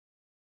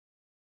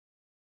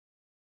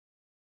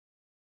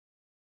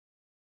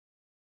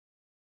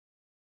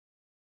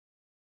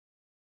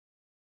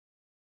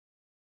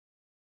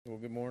Well,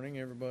 good morning,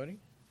 everybody.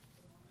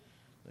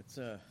 Let's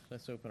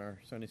open our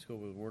Sunday school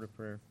with a word of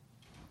prayer.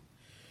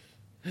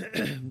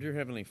 Dear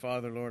Heavenly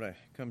Father, Lord, I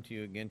come to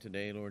you again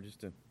today, Lord,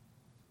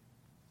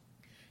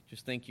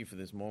 just thank you for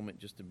this moment,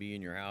 just to be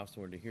in your house,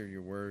 Lord, to hear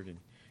your word, and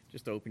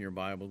just to open your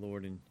Bible,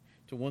 Lord, and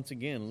to once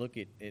again look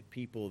at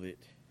people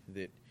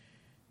that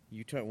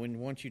you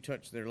once you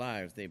touched their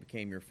lives, they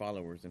became your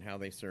followers, and how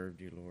they served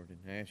you, Lord. And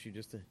I ask you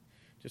just to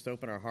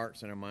open our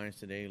hearts and our minds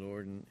today,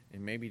 Lord, and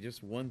maybe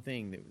just one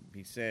thing that would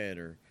be said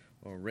or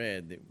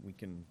read that we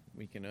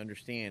can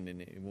understand,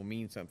 and it will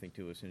mean something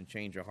to us and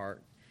change a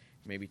heart,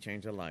 maybe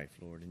change a life,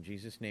 Lord. In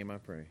Jesus' name I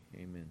pray.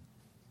 Amen.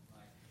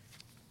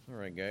 All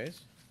right,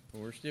 guys.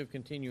 Well, we're still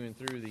continuing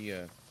through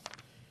the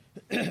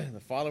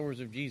the followers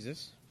of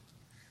Jesus.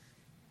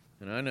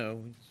 And I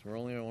know we're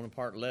only on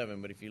part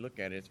 11, but if you look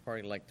at it, it's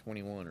probably like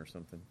 21 or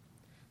something.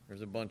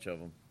 There's a bunch of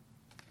them.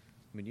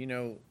 But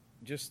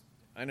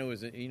I know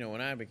when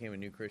I became a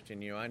new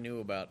Christian, I knew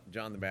about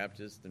John the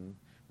Baptist, and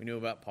we knew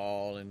about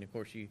Paul, and of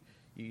course you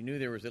knew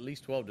there was at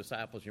least 12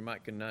 disciples. You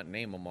could not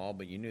name them all,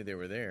 but you knew they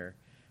were there.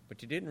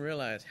 But you didn't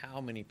realize how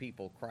many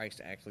people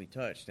Christ actually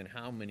touched and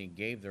how many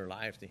gave their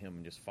lives to him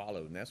and just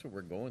followed. And that's what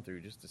we're going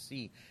through, just to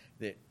see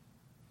that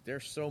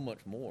there's so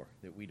much more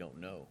that we don't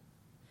know.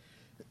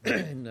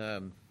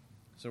 And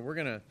so we're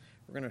gonna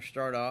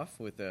start off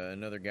with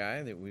another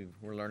guy that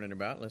we're learning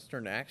about. Let's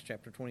turn to Acts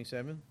chapter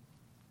 27,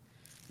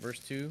 verse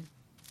 2.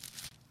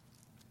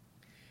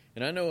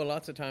 And I know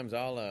lots of times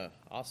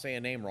I'll say a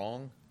name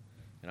wrong,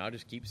 and I'll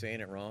just keep saying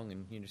it wrong,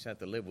 and you just have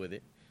to live with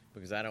it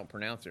because I don't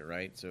pronounce it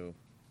right. So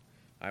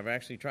I've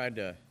actually tried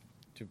to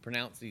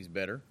pronounce these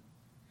better,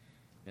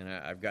 and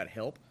I've got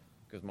help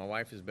because my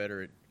wife is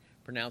better at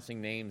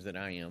pronouncing names than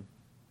I am.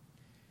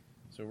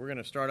 So we're going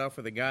to start off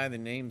with a guy that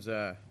name's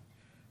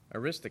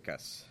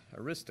Aristarchus.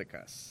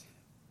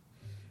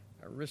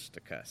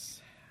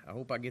 I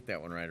hope I get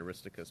that one right,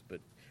 Aristarchus, but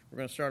we're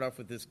going to start off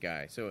with this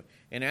guy. So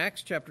in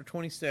Acts chapter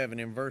 27,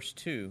 in verse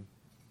 2,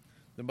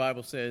 the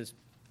Bible says,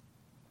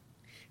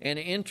 "And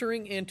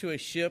entering into a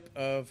ship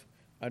of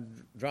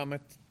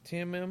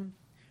Adramyttium,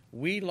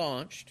 we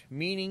launched,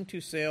 meaning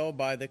to sail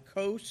by the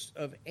coasts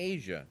of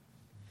Asia.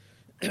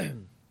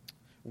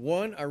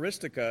 One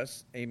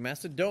Aristarchus, a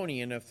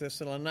Macedonian of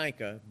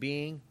Thessalonica,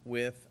 being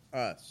with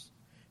us."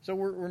 So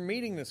we're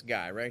meeting this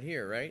guy right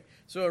here, right?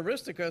 So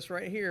Aristarchus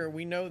right here,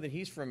 we know that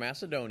he's from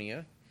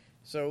Macedonia.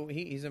 So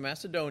he's a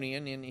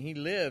Macedonian, and he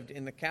lived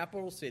in the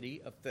capital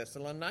city of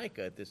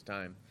Thessalonica at this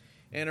time.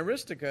 And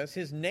Aristarchus,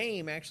 his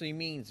name actually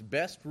means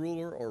best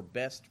ruler or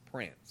best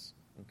prince,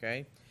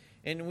 okay?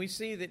 And we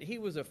see that he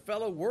was a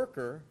fellow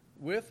worker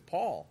with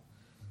Paul.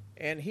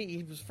 And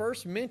he was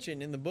first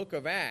mentioned in the book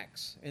of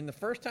Acts. And the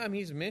first time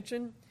he's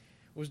mentioned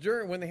was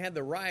during when they had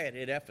the riot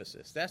at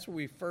Ephesus. That's where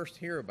we first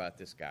hear about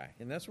this guy.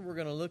 And that's what we're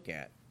going to look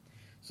at.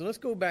 So let's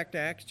go back to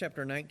Acts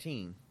chapter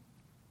 19.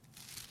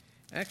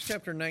 Acts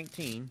chapter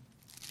 19.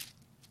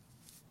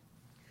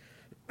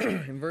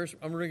 I'm going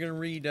to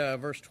read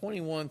verse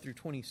 21 through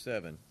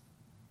 27.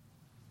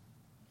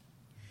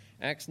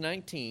 Acts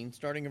 19,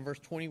 starting in verse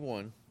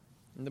 21.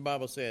 And the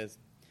Bible says,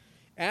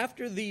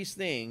 "After these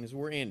things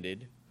were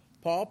ended,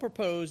 Paul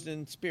proposed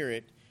in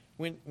spirit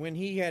when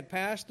he had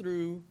passed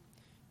through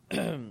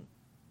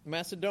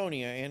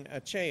Macedonia and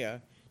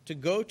Achaia to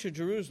go to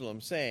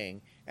Jerusalem,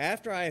 saying,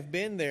 After I have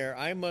been there,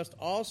 I must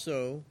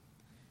also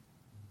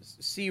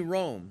see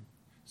Rome.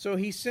 So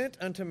he sent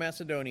unto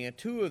Macedonia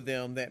 2 of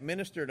them that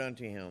ministered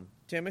unto him,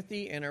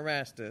 Timothy and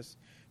Erastus,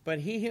 but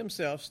he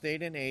himself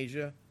stayed in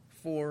Asia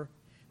for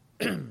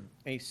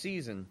a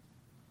season.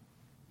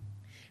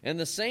 And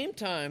the same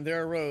time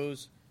there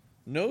arose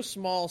no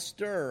small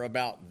stir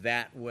about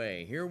that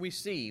way." Here we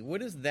see,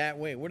 what is that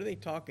way? What are they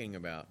talking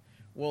about?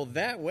 Well,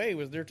 that way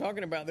they're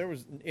talking about,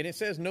 and it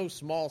says no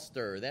small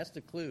stir. That's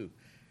the clue.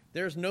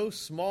 There's no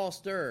small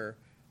stir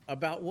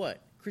about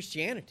what?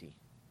 Christianity.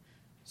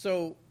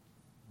 So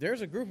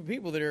there's a group of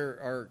people that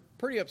are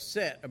pretty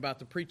upset about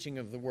the preaching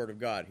of the Word of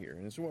God here.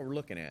 And this is what we're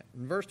looking at.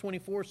 And verse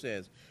 24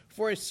 says,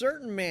 "For a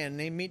certain man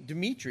named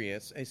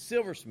Demetrius, a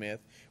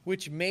silversmith,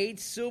 which made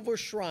silver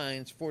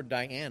shrines for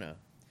Diana,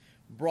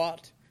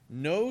 brought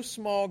no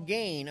small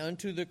gain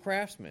unto the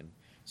craftsmen."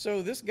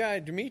 So this guy,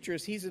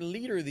 Demetrius, he's a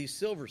leader of these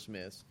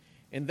silversmiths,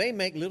 and they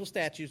make little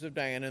statues of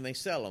Diana, and they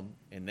sell them,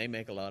 and they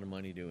make a lot of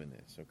money doing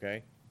this,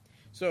 okay?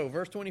 So,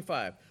 verse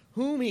 25,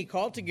 "Whom he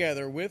called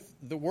together with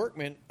the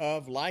workmen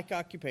of like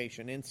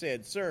occupation, and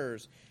said,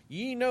 Sirs,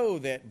 ye know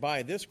that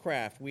by this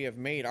craft we have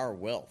made our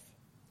wealth.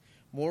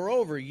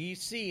 Moreover, ye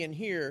see and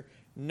hear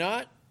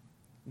not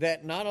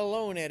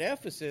alone at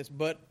Ephesus,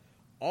 but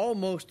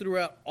almost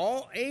throughout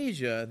all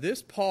Asia,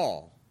 this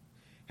Paul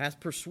hath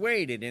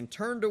persuaded and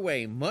turned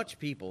away much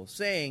people,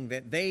 saying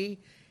that they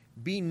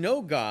be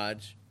no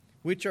gods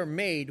which are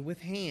made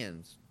with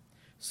hands.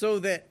 So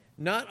that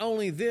not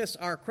only this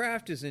our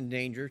craft is in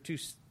danger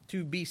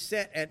to be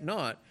set at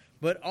naught,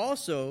 but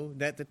also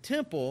that the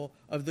temple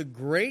of the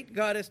great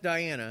goddess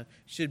Diana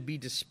should be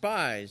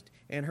despised,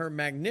 and her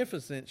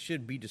magnificence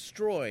should be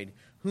destroyed,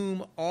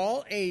 whom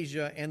all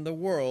Asia and the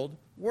world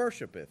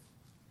worshipeth."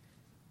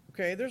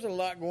 Okay, there's a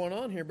lot going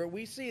on here, but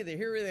we see that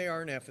here they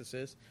are in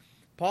Ephesus.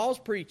 Paul's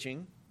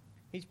preaching.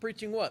 He's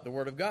preaching what? The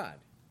Word of God.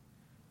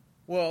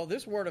 Well,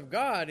 this Word of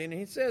God, and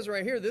he says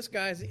right here, this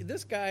guy,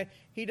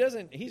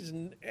 he's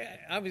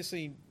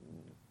obviously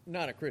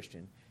not a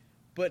Christian,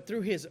 but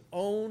through his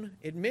own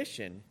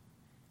admission,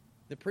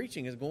 the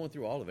preaching is going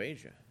through all of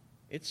Asia.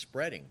 It's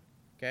spreading,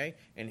 okay?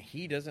 And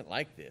he doesn't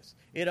like this.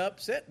 It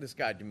upset this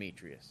guy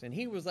Demetrius, and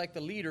he was like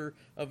the leader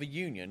of a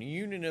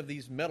union of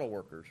these metal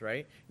workers,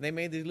 right? And they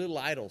made these little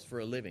idols for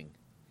a living,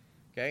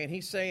 okay? And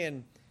he's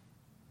saying,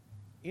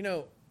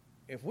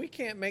 if we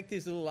can't make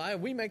these little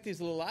idols, we make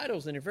these little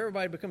idols, and if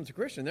everybody becomes a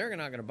Christian, they're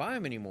not going to buy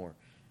them anymore,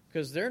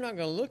 because they're not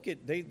going to look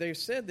at. They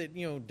said that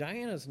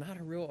Diana's not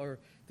a real, or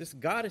this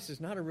goddess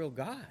is not a real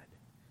god,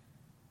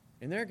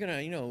 and they're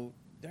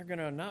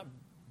gonna not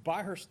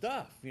buy her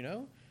stuff,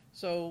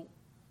 So,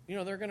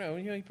 they're gonna,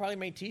 he probably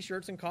made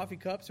T-shirts and coffee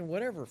cups and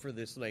whatever for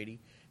this lady,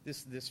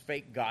 this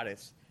fake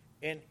goddess,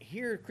 and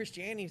here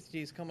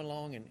Christianity is coming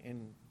along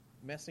and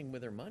messing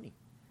with her money.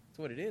 That's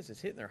what it is.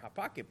 It's hitting their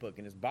pocketbook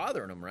and it's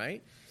bothering them,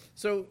 right?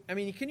 So,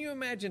 can you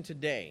imagine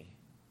today,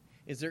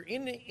 is there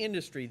any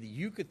industry that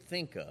you could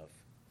think of,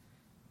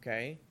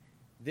 okay,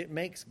 that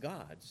makes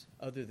gods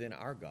other than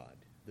our God,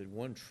 the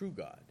one true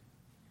God,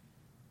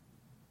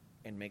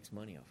 and makes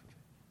money off of it?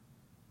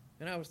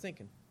 And I was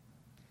thinking,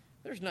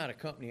 there's not a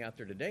company out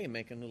there today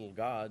making little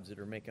gods that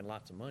are making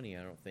lots of money,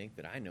 I don't think,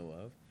 that I know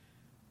of.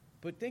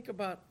 But think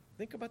about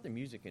the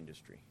music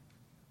industry,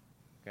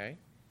 okay?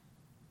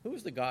 Who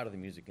is the god of the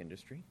music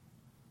industry?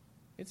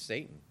 It's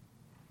Satan,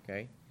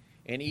 okay?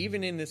 And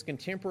even in this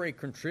contemporary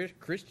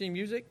Christian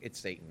music, it's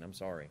Satan. I'm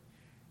sorry.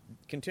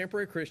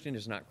 Contemporary Christian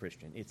is not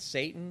Christian. It's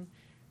Satan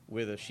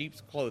with a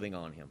sheep's clothing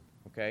on him,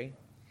 okay?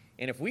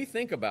 And if we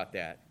think about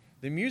that,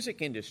 the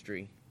music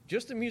industry,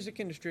 just the music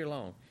industry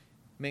alone,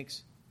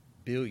 makes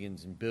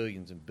billions and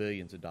billions and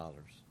billions of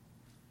dollars.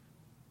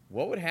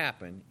 What would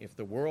happen if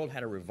the world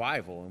had a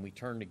revival and we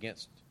turned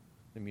against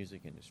the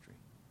music industry?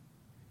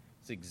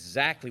 It's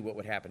exactly what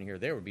would happen here.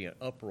 There would be an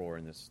uproar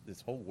in this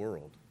whole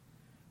world,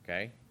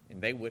 okay?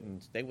 And they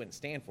wouldn't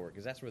stand for it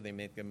because that's where they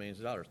make their millions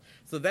of dollars.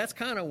 So that's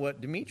kind of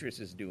what Demetrius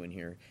is doing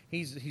here.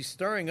 He's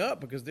stirring up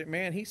because,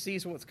 man, he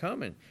sees what's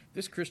coming.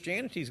 This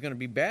Christianity is going to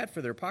be bad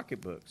for their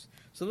pocketbooks.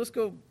 So let's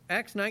go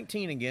Acts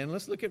 19 again.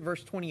 Let's look at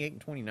verse 28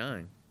 and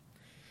 29.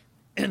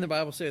 And the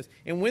Bible says,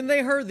 "And when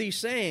they heard these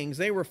sayings,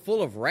 they were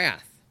full of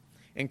wrath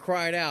and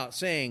cried out,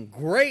 saying,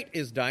 'Great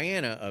is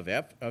Diana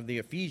of the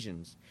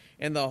Ephesians.'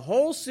 And the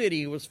whole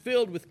city was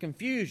filled with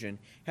confusion,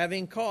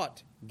 having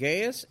caught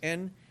Gaius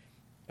and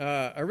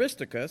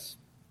Aristarchus,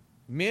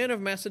 men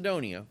of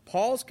Macedonia,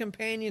 Paul's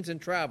companions in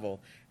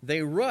travel.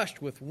 They rushed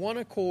with one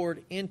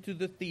accord into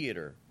the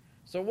theater."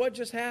 So what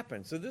just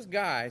happened? So this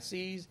guy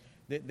sees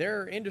that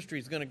their industry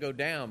is going to go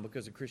down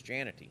because of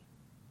Christianity.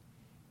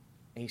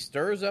 And he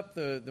stirs up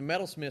the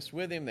metalsmiths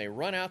with him. They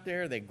run out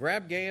there. They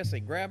grab Gaius.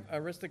 They grab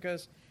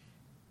Aristarchus.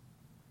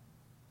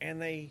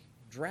 And they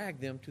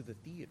drag them to the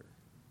theater.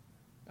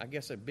 I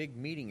guess a big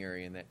meeting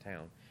area in that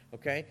town.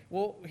 Okay?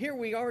 Well, here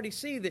we already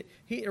see that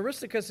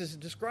Aristarchus is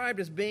described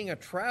as being a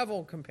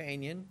travel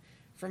companion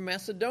from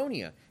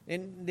Macedonia.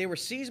 And they were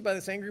seized by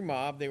this angry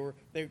mob.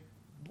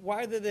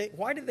 Why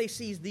did they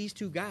seize these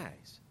two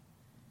guys?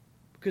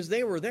 Because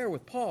they were there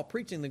with Paul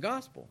preaching the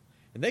gospel.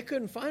 And they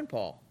couldn't find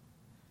Paul.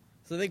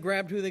 So they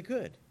grabbed who they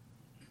could.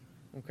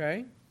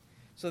 Okay?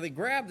 So they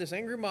grabbed, this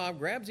angry mob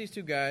grabs these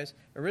two guys,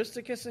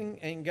 Aristarchus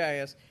and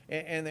Gaius,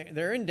 and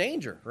they're in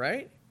danger,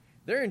 right?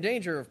 They're in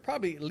danger of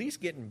probably at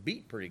least getting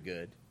beat pretty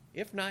good,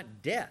 if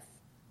not death.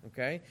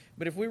 Okay?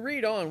 But if we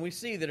read on, we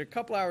see that a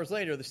couple hours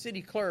later, the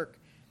city clerk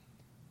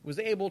was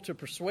able to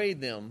persuade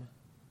them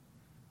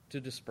to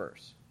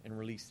disperse and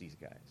release these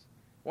guys.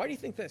 Why do you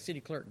think that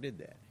city clerk did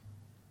that?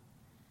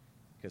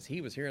 Because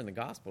he was hearing the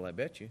gospel, I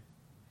bet you.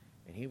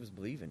 And he was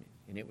believing it.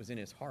 And it was in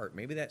his heart.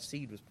 Maybe that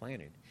seed was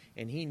planted.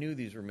 And he knew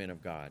these were men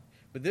of God.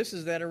 But this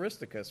is that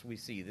Aristarchus we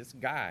see, this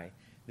guy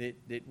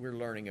that we're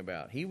learning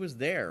about. He was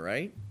there,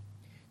 right?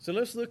 So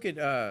let's look at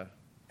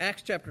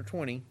Acts chapter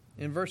 20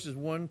 in verses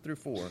 1 through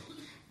 4.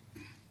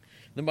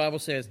 The Bible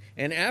says,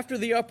 "And after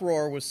the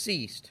uproar was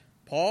ceased,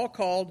 Paul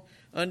called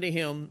unto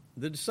him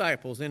the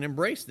disciples and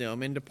embraced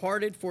them and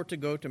departed for to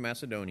go to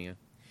Macedonia.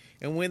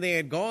 And when they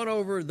had gone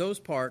over those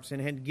parts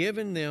and had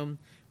given them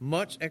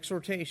much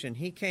exhortation,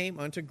 he came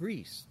unto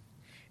Greece,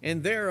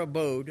 and there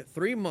abode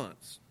 3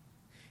 months.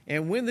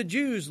 And when the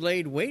Jews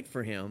laid wait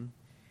for him,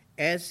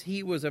 as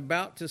he was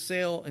about to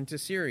sail into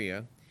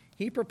Syria,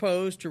 he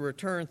proposed to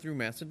return through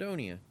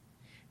Macedonia.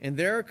 And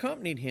there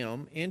accompanied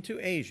him into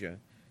Asia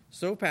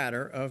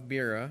Sopater of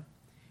Berea,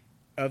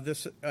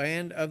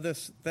 and of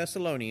the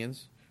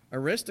Thessalonians,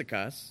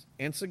 Aristarchus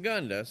and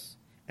Secundus,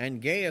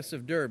 and Gaius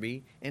of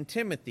Derbe, and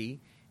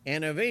Timothy,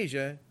 and of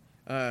Asia,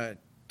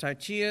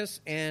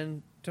 Tychius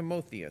and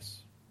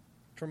Timotheus.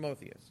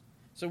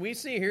 So we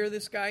see here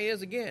this guy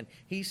is again.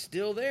 He's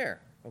still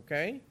there,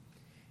 okay?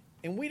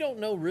 And we don't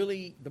know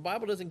really, the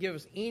Bible doesn't give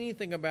us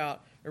anything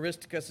about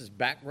Aristarchus'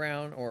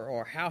 background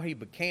or how he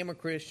became a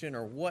Christian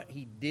or what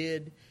he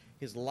did,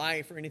 his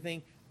life or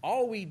anything.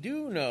 all we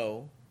do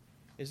know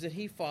is that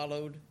he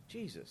followed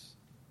Jesus,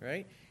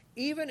 right?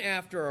 Even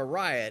after a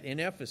riot in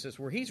Ephesus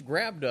where he's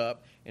grabbed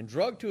up and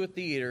drugged to a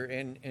theater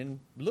and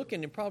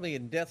looking probably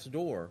in death's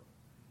door,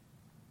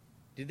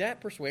 did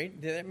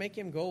that make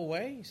him go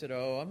away? He said,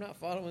 oh, I'm not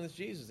following this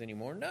Jesus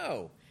anymore.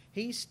 No,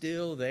 he's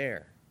still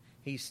there.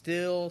 He's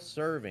still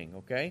serving,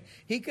 okay?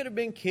 He could have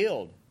been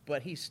killed,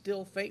 but he's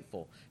still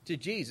faithful to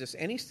Jesus,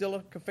 and he's still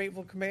a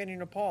faithful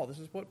companion of Paul. This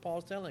is what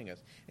Paul's telling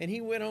us. And he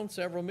went on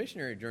several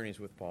missionary journeys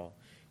with Paul.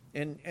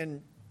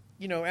 And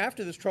you know,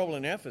 after this trouble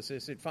in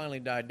Ephesus, it finally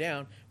died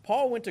down.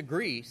 Paul went to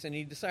Greece, and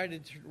he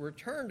decided to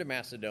return to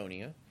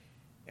Macedonia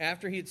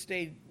after he had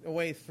stayed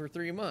away for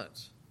 3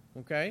 months,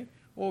 okay?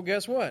 Well,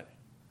 guess what?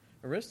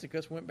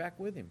 Aristarchus went back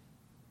with him.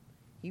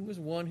 He was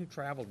one who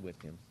traveled with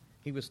him.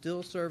 He was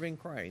still serving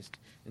Christ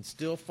and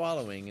still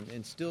following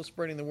and still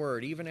spreading the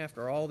word even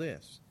after all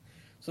this.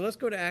 So let's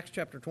go to Acts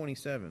chapter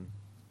 27.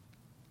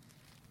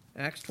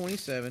 Acts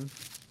 27,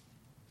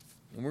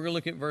 and we're going to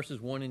look at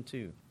verses 1 and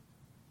 2.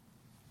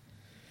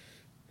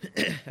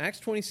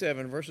 Acts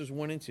 27, verses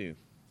 1 and 2.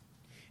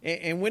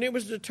 And when it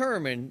was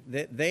determined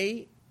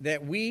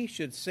that we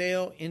should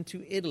sail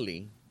into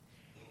Italy,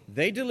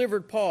 they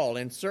delivered Paul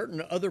and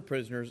certain other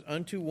prisoners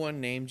unto one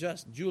named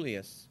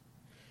Julius,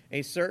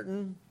 a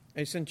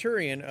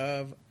centurion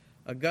of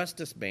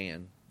Augustus'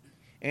 band.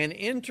 And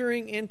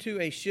entering into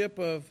a ship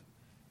of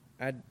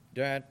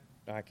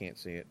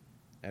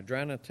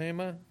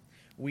Adranatema,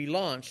 we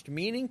launched,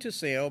 meaning to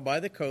sail by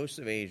the coast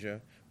of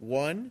Asia,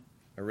 one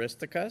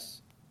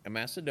Aristarchus, a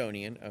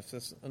Macedonian of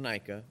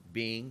Thessalonica,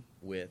 being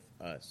with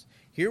us.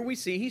 Here we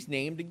see he's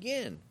named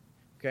again.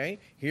 Okay,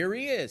 here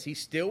he is. He's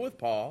still with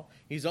Paul.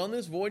 He's on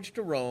this voyage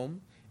to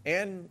Rome,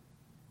 and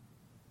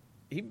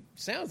he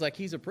sounds like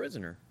he's a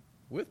prisoner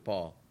with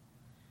Paul.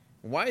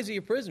 Why is he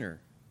a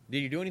prisoner?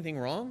 Did he do anything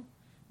wrong?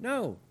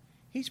 No,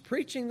 he's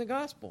preaching the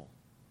gospel.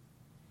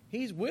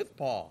 He's with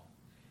Paul.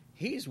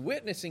 He's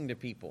witnessing to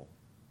people.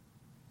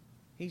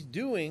 He's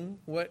doing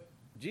what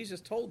Jesus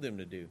told them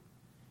to do.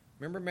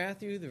 Remember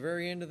Matthew, the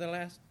very end of the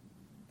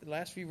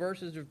last few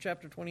verses of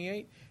chapter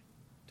 28?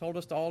 Told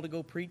us all to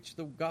go preach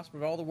the gospel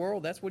to all the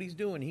world. That's what he's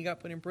doing. He got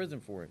put in prison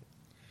for it.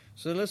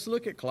 So let's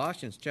look at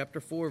Colossians chapter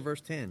 4,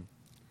 verse 10.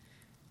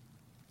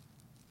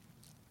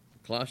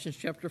 Colossians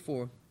chapter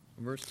 4,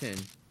 verse 10.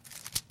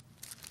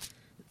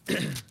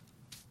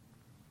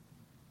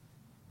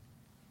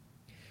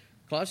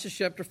 Colossians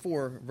chapter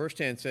 4, verse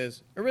 10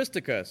 says,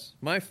 Aristarchus,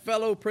 my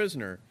fellow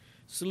prisoner,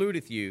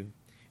 saluteth you,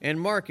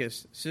 and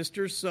Marcus,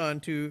 sister's son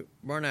to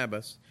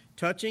Barnabas,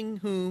 touching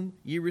whom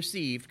ye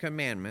received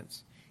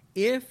commandments.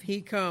 If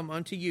he come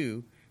unto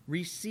you,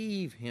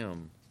 receive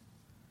him.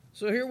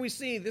 So here we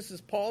see this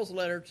is Paul's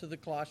letter to the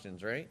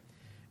Colossians, right?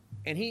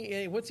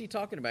 And what's he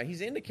talking about?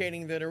 He's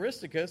indicating that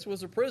Aristarchus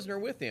was a prisoner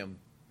with him.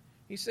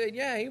 He said,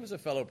 yeah, he was a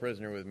fellow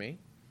prisoner with me.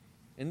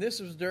 And this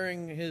was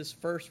during his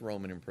first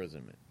Roman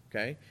imprisonment,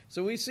 okay?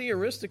 So we see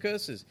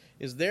Aristarchus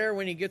is there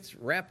when he gets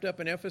wrapped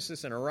up in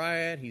Ephesus in a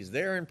riot. He's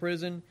there in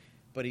prison,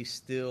 but he's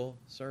still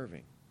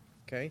serving,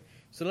 okay?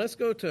 So let's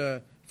go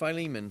to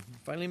Philemon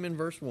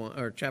verse 1,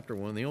 or chapter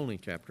 1, the only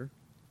chapter.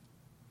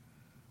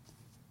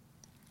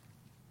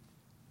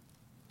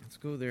 Let's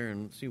go there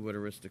and see what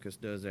Aristarchus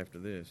does after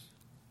this.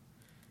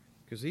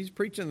 Because he's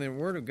preaching the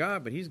word of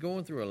God, but he's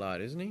going through a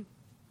lot, isn't he?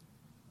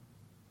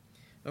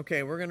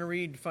 Okay, we're going to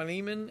read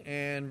Philemon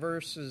and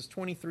verses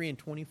 23 and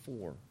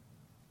 24.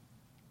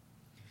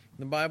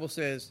 The Bible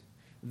says,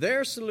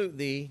 There salute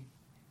thee,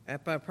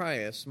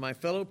 Epaphras, my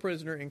fellow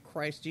prisoner in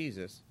Christ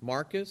Jesus,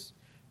 Marcus,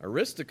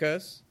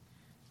 Aristarchus,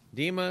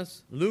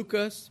 Demas,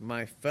 Lucas,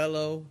 my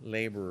fellow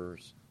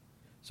laborers.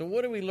 So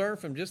what do we learn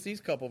from just these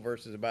couple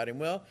verses about him?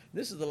 Well,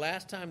 this is the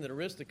last time that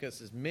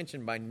Aristarchus is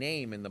mentioned by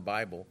name in the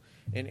Bible.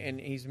 And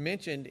he's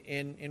mentioned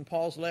in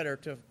Paul's letter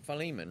to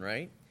Philemon,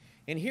 right?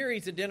 And here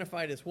he's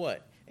identified as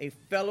what? A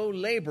fellow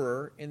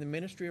laborer in the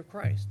ministry of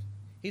Christ.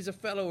 He's a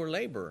fellow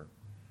laborer.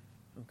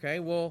 Okay,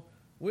 well,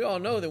 we all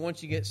know that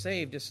once you get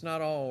saved, it's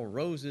not all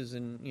roses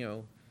and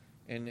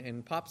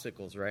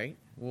popsicles, right?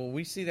 Well,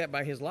 we see that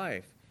by his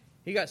life.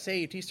 He got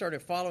saved, he started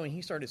following,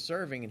 he started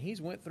serving, and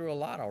he's went through a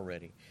lot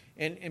already.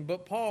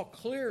 But Paul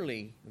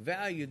clearly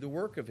valued the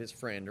work of his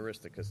friend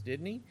Aristarchus,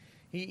 didn't he?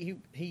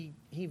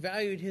 He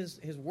valued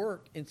his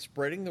work in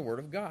spreading the word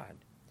of God.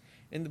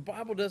 And the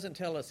Bible doesn't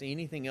tell us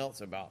anything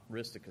else about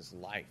Aristarchus'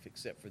 life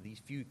except for these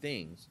few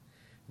things.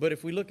 But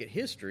if we look at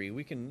history,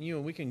 we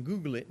can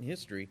Google it in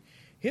history.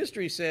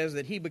 History says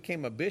that he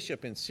became a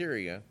bishop in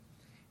Syria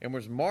and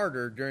was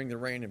martyred during the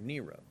reign of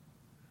Nero.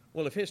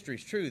 Well, if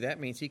history's true,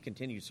 that means he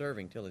continued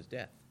serving till his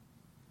death,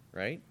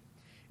 right?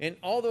 And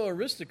although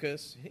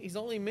Aristarchus, he's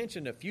only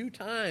mentioned a few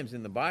times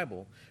in the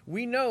Bible,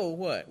 we know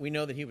what? We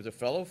know that he was a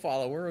fellow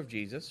follower of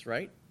Jesus,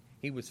 right?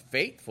 He was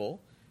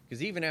faithful,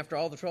 because even after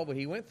all the trouble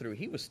he went through,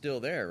 he was still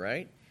there,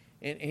 right?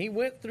 And he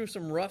went through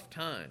some rough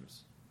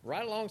times,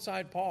 right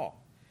alongside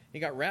Paul. He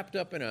got wrapped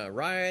up in a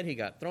riot. He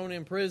got thrown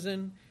in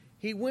prison.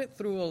 He went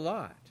through a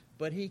lot,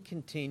 but he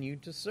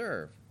continued to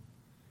serve.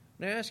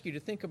 And I ask you to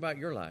think about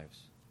your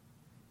lives.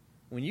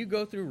 When you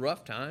go through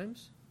rough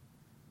times,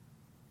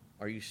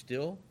 Are you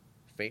still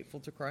faithful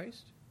to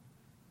Christ?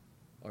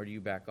 Or do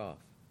you back off?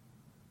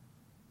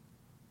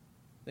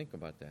 Think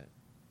about that.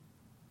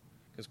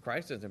 Because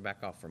Christ doesn't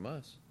back off from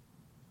us.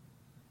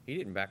 He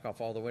didn't back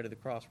off all the way to the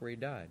cross where he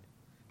died.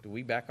 Do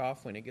we back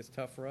off when it gets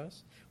tough for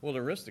us? Well,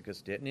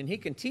 Aristarchus didn't, and he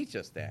can teach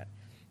us that.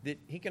 That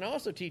he can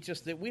also teach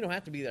us that we don't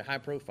have to be that high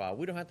profile.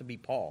 We don't have to be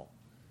Paul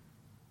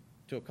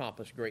to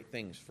accomplish great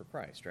things for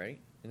Christ, right?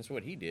 And that's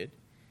what he did.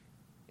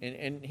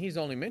 And he's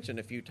only mentioned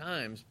a few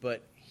times,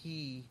 but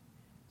he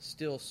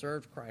still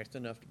served Christ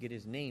enough to get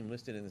his name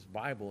listed in this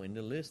Bible and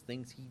to list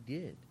things he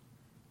did,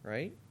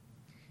 right?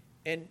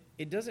 And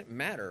it doesn't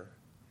matter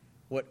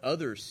what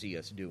others see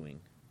us doing,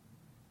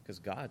 because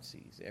God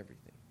sees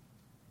everything.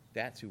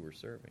 That's who we're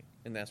serving,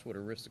 and that's what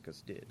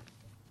Aristarchus did.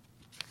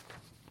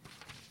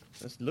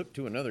 Let's look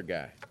to another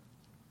guy.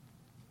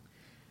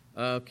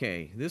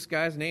 Okay, this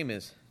guy's name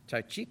is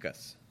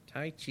Tychicus.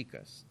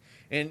 Tychicus.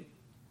 And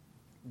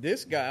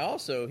this guy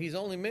also, he's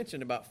only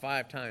mentioned about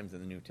 5 times in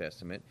the New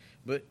Testament,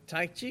 but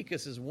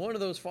Tychicus is one of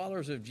those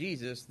followers of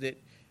Jesus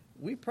that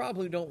we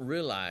probably don't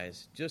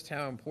realize just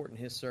how important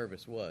his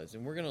service was,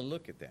 and we're going to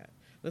look at that.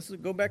 Let's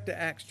go back to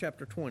Acts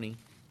chapter 20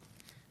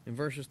 in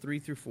verses 3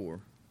 through 4.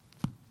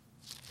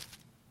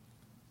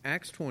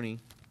 Acts 20,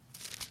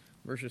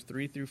 verses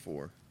 3 through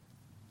 4.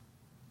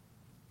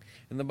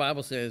 And the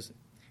Bible says,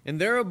 "And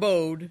there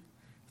abode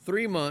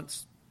 3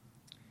 months,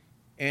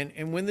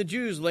 and when the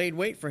Jews laid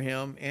wait for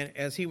him, and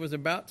as he was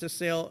about to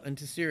sail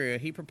into Syria,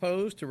 he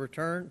proposed to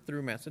return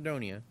through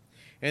Macedonia.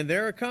 And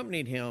there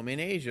accompanied him in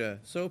Asia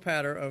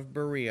Sopater of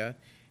Berea,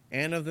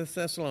 and of the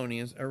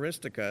Thessalonians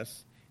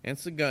Aristarchus, and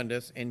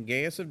Secundus, and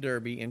Gaius of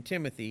Derbe, and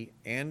Timothy,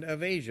 and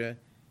of Asia,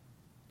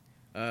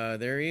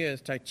 there he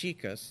is,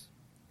 Tychicus,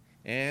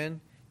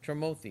 and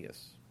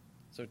Timotheus."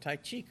 So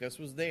Tychicus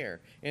was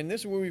there. And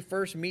this is where we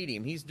first meet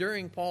him. He's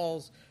during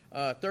Paul's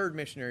third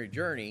missionary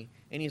journey,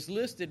 and he's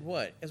listed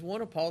what? As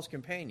one of Paul's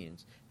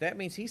companions. That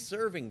means he's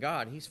serving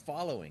God. He's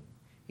following.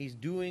 He's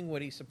doing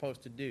what he's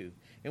supposed to do.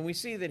 And we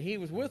see that he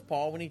was with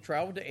Paul when he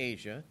traveled to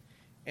Asia.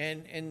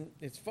 And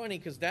it's funny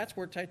because that's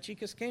where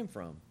Tychicus came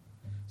from.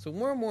 So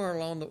somewhere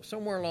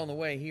along the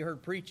way, he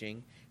heard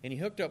preaching, and he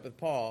hooked up with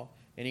Paul,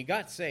 and he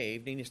got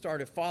saved, and he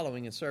started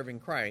following and serving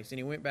Christ, and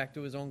he went back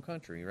to his own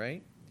country,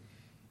 right?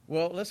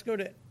 Well, let's go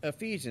to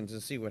Ephesians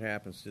and see what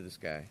happens to this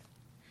guy.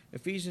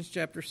 Ephesians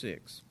chapter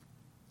 6.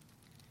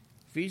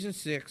 Ephesians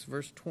 6,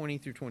 verse 20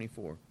 through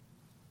 24.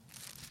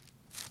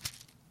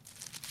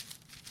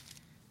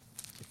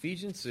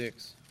 Ephesians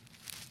 6,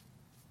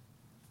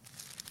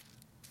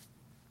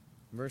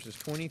 verses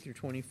 20 through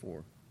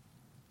 24.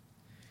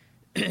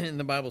 And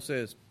the Bible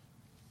says,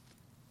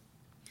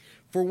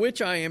 "For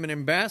which I am an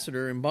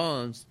ambassador in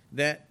bonds,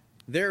 that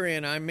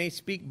therein I may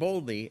speak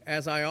boldly,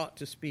 as I ought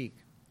to speak.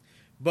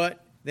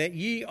 But that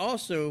ye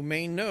also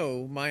may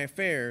know my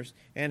affairs,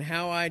 and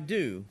how I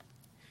do.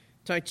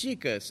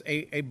 Tychicus,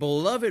 a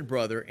beloved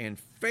brother and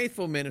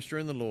faithful minister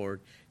in the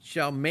Lord,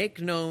 shall make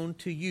known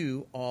to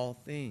you all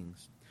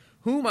things,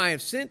 whom I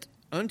have sent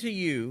unto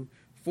you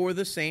for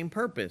the same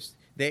purpose,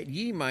 that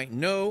ye might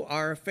know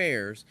our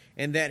affairs,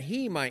 and that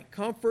he might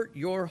comfort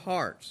your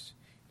hearts.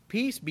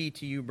 Peace be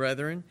to you,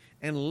 brethren,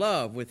 and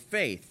love with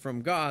faith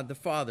from God the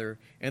Father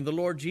and the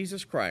Lord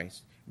Jesus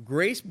Christ.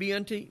 Grace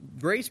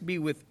be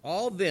with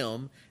all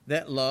them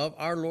that love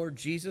our Lord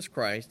Jesus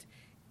Christ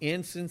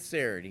in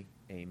sincerity.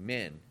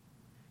 Amen."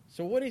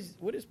 So what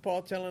is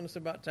Paul telling us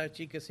about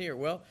Tychicus here?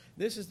 Well,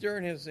 this is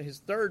during his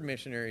third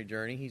missionary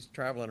journey. He's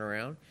traveling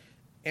around,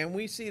 and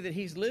we see that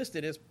he's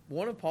listed as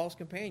one of Paul's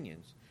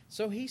companions.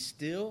 So he's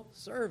still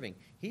serving.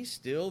 He's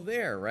still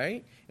there,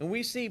 right? And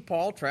we see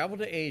Paul travel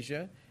to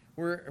Asia,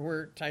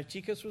 where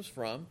Tychicus was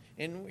from,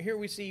 and here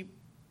we see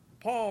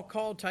Paul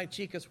called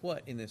Tychicus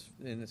what in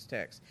this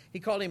text? He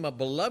called him a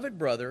beloved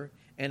brother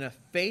and a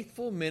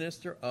faithful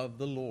minister of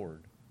the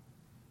Lord.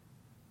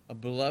 A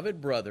beloved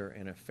brother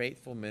and a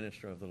faithful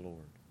minister of the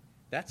Lord.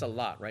 That's a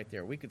lot right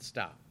there. We could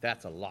stop.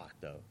 That's a lot,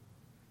 though.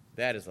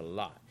 That is a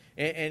lot.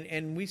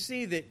 And we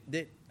see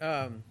that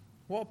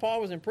while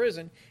Paul was in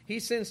prison, he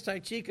sends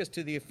Tychicus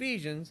to the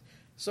Ephesians.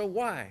 So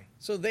why?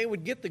 So they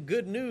would get the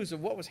good news of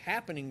what was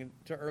happening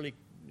to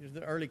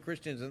the early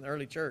Christians in the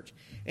early church.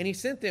 And he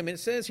sent them, it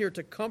says here,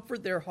 to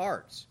comfort their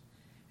hearts.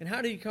 And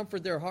how did he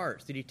comfort their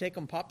hearts? Did he take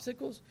them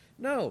popsicles?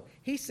 No.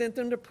 He sent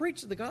them to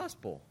preach the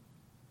gospel.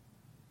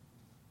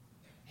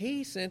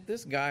 He sent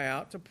this guy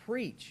out to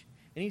preach.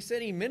 And he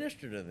said he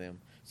ministered to them.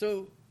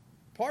 So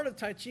part of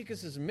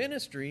Tychicus'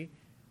 ministry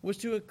was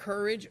to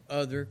encourage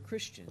other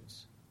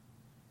Christians.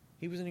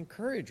 He was an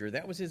encourager.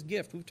 That was his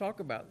gift. We've talked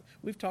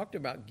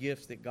about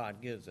gifts that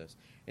God gives us.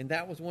 And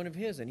that was one of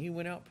his. And he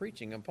went out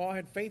preaching. And Paul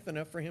had faith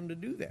enough for him to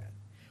do that.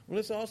 Well,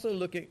 let's also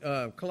look at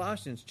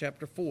Colossians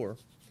chapter 4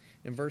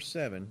 and verse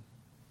 7.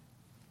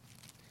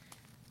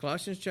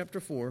 Colossians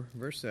chapter 4,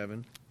 verse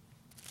 7.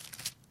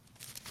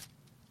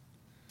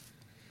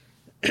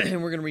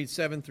 And we're going to read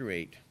 7 through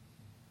 8.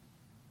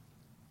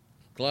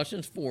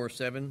 Colossians 4,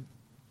 7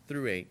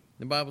 through 8.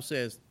 The Bible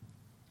says,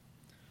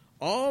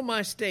 "All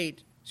my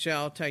state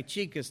shall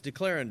Tychicus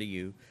declare unto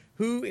you,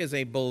 who is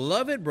a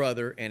beloved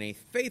brother and a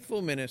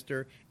faithful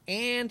minister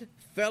and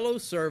fellow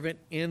servant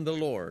in the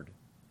Lord,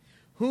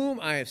 whom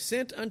I have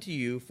sent unto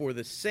you for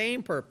the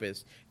same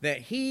purpose,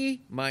 that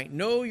he might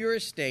know your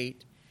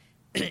estate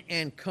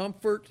and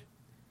comfort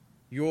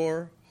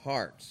your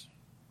hearts.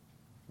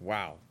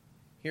 Wow.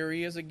 Here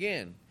he is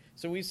again.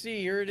 So we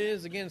see, here it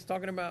is again, it's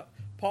talking about,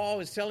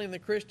 Paul is telling the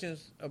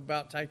Christians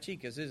about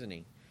Tychicus, isn't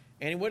he?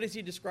 And what does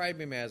he describe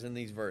him as in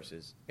these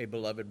verses? A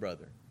beloved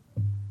brother.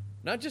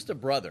 Not just a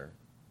brother,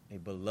 a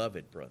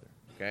beloved brother,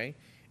 okay?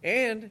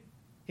 And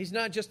he's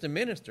not just a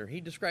minister. He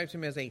describes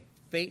him as a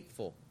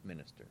faithful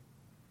minister.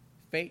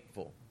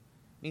 Faithful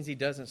means he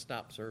doesn't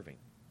stop serving,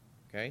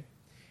 okay?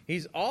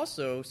 He's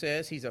also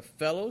says he's a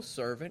fellow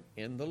servant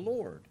in the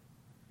Lord.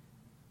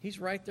 He's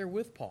right there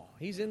with Paul.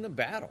 He's in the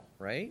battle,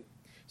 right?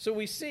 So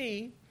we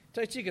see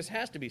Tychicus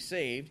has to be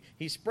saved.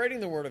 He's spreading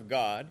the word of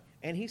God,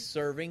 and he's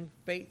serving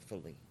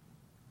faithfully.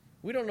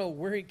 We don't know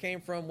where he came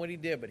from, what he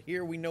did, but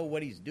here we know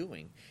what he's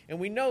doing. And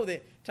we know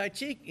that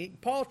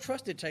Paul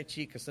trusted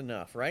Tychicus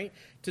enough, right,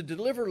 to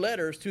deliver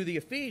letters to the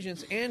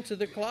Ephesians and to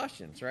the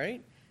Colossians,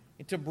 right,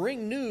 and to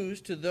bring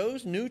news to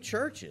those new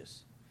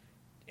churches.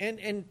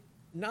 And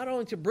not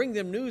only to bring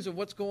them news of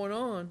what's going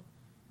on,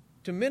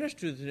 to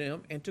minister to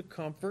them and to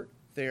comfort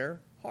their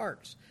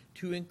hearts,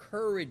 to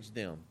encourage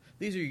them.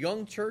 These are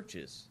young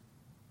churches,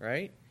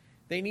 right?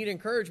 They need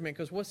encouragement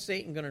because what's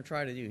Satan going to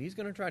try to do? He's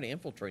going to try to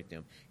infiltrate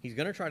them. He's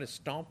going to try to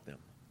stomp them.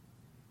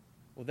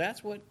 Well,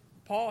 that's what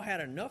Paul had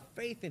enough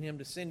faith in him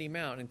to send him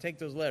out and take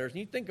those letters.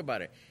 And you think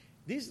about it.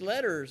 These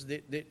letters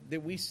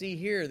that we see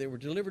here that were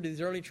delivered to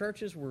these early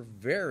churches were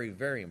very,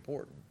 very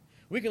important.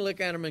 We can look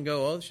at them and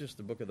go, oh, it's just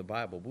the book of the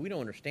Bible. But we don't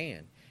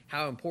understand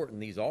how important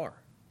these are.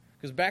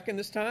 Because back in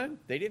this time,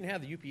 they didn't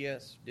have the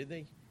UPS, did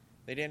they?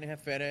 They didn't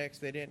have FedEx.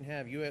 They didn't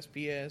have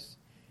USPS.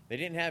 They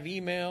didn't have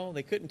email.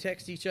 They couldn't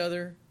text each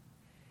other.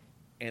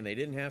 And they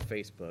didn't have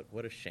Facebook.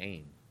 What a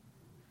shame.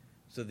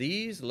 So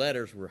these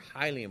letters were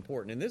highly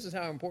important. And this is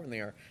how important they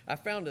are. I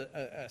found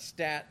a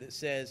stat that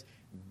says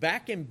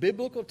back in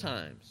biblical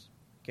times,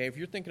 okay, if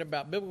you're thinking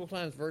about biblical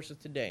times versus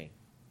today,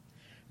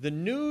 the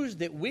news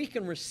that we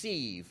can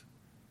receive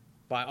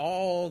by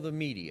all the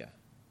media,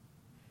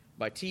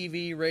 by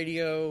TV,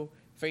 radio,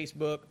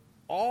 Facebook,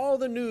 all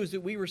the news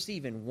that we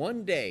receive in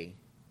one day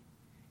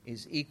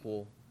is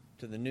equal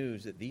to the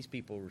news that these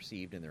people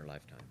received in their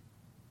lifetime.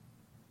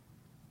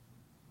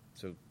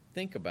 So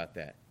think about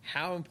that,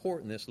 how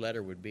important this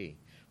letter would be.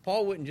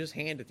 Paul wouldn't just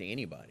hand it to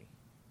anybody.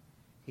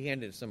 He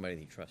handed it to somebody that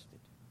he trusted,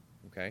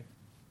 okay?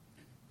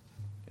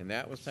 And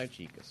that was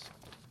Tychicus.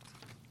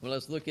 Well,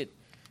 let's look at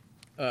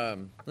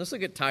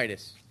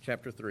Titus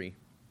chapter 3.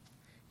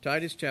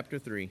 Titus chapter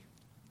 3.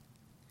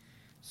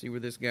 See where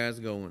this guy's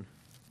going.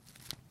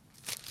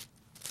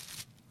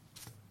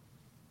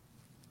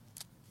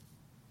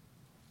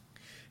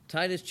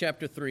 Titus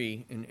chapter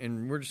 3,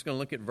 and we're just going to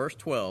look at verse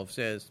 12,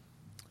 says,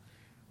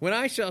 When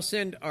I shall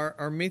send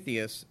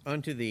Armithius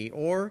unto thee,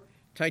 or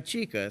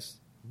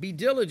Tychicus, be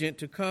diligent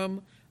to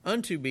come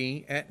unto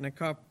me at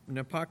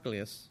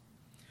Nicopolis,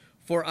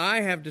 for I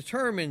have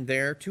determined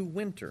there to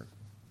winter.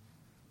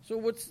 So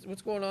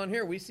what's going on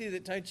here? We see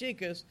that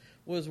Tychicus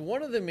was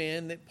one of the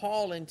men that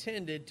Paul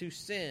intended to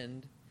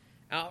send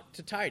out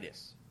to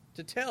Titus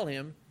to tell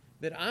him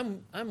that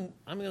I'm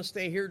going to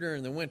stay here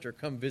during the winter.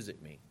 Come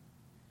visit me.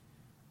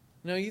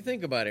 Now you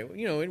think about it.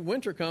 You know,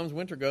 winter comes,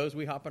 winter goes.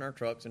 We hop in our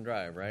trucks and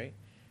drive, right?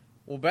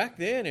 Well, back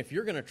then, if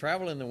you're going to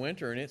travel in the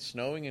winter and it's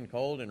snowing and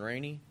cold and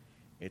rainy,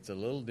 it's a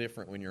little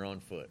different when you're on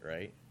foot,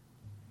 right?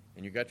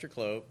 And you got your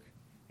cloak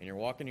and you're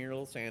walking in your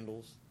little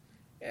sandals.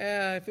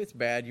 Yeah, if it's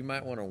bad, you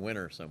might want to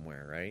winter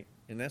somewhere, right?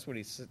 And that's what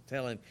he's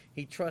telling.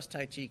 He trusts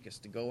Tychicus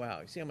to go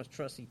out. You see how much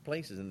trust he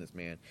places in this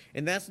man.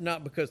 And that's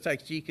not because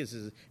Tychicus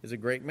is a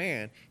great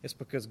man. It's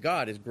because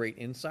God is great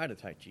inside of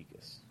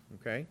Tychicus,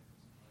 okay?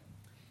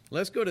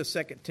 Let's go to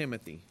 2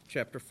 Timothy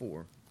chapter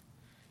 4.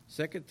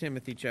 2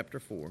 Timothy chapter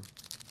 4.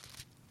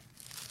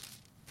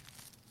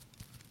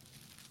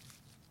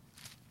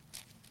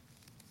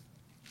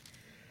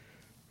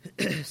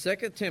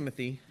 Second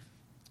Timothy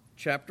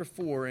chapter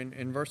 4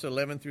 in verse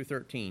 11 through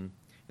 13.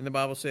 And the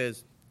Bible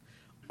says,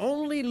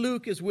 Only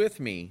Luke is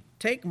with me.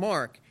 Take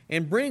Mark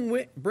and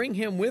bring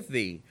him with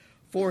thee,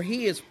 for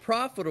he is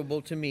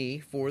profitable to me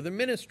for the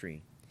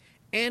ministry.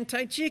 And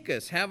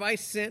Tychicus have I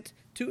sent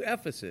to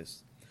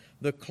Ephesus.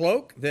 The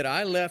cloak that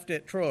I left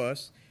at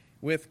Troas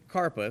with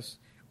Carpus,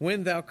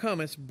 when thou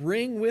comest,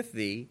 bring with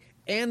thee,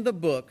 and the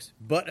books,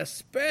 but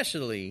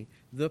especially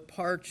the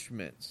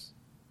parchments.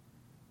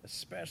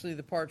 Especially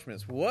the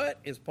parchments. What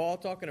is Paul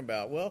talking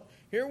about? Well,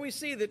 here we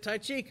see that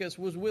Tychicus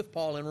was with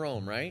Paul in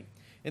Rome, right?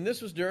 And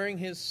this was during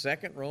his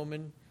second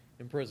Roman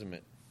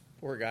imprisonment.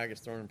 Poor guy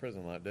gets thrown in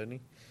prison a lot, doesn't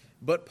he?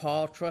 But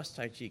Paul trusts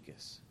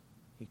Tychicus.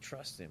 He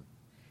trusts him.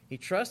 He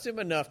trusts him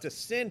enough to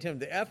send him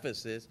to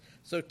Ephesus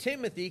so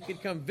Timothy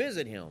could come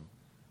visit him.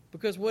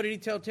 Because what did he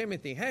tell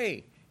Timothy?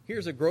 Hey,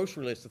 here's a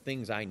grocery list of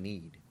things I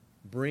need.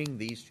 Bring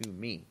these to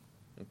me.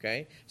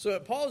 Okay? So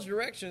at Paul's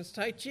directions,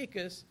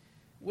 Tychicus,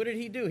 what did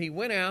he do? He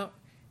went out,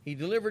 he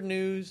delivered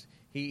news,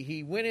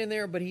 He went in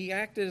there, but he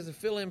acted as a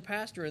fill-in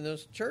pastor in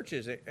those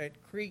churches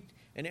at Crete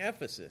and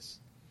Ephesus.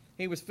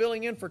 He was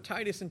filling in for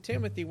Titus and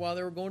Timothy while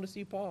they were going to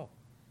see Paul.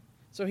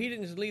 So he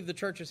didn't just leave the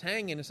churches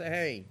hanging and say,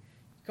 hey,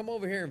 come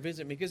over here and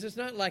visit me. Because it's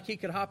not like he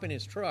could hop in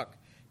his truck.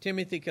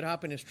 Timothy could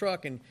hop in his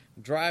truck and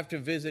drive to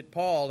visit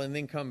Paul and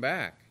then come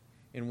back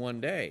in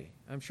one day.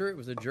 I'm sure it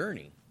was a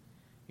journey,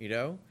 you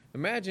know.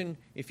 Imagine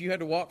if you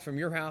had to walk from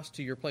your house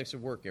to your place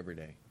of work every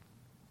day.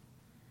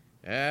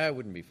 That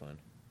wouldn't be fun.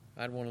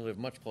 I'd want to live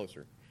much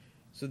closer.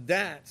 So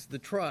that's the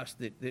trust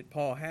that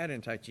Paul had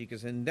in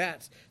Tychicus, and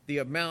that's the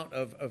amount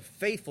of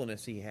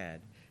faithfulness he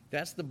had.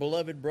 That's the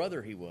beloved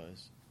brother he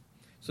was.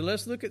 So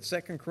let's look at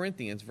 2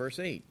 Corinthians verse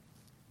 8.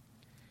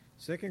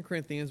 2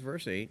 Corinthians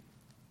verse 8.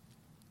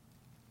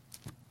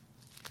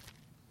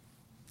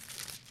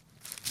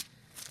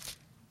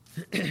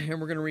 And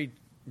we're going to read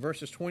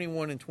verses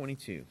 21 and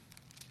 22.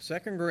 2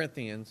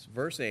 Corinthians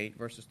verse 8,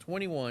 verses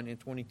 21 and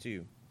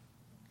 22.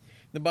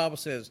 The Bible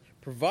says,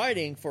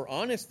 providing for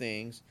honest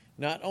things,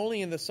 not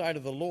only in the sight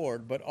of the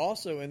Lord, but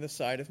also in the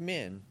sight of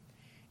men.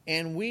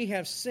 And we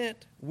have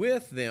sent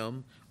with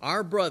them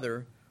our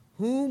brother,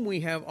 whom we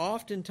have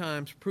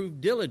oftentimes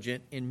proved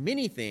diligent in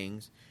many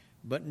things,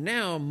 but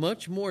now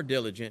much more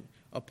diligent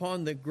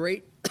upon the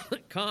great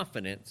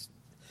confidence.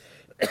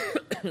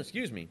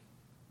 Excuse me.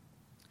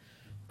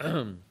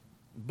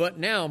 But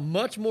now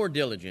much more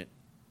diligent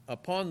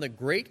upon the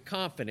great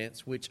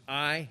confidence which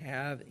I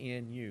have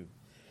in you.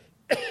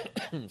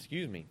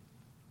 Excuse me.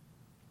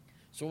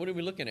 So what are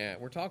we looking at?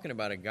 We're talking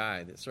about a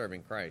guy that's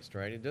serving Christ,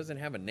 right? It doesn't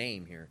have a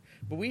name here.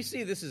 But we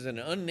see this as an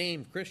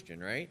unnamed Christian,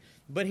 right?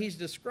 But he's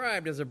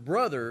described as a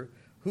brother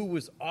who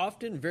was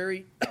often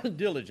very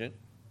diligent,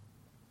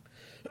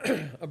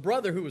 a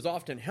brother who was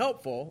often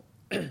helpful,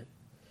 and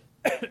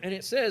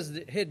it says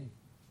that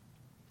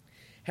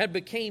had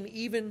became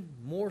even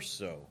more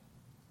so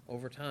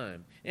over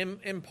time.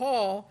 And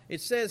Paul,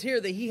 it says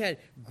here that he had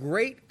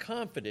great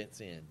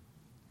confidence in.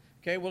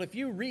 Okay, well, if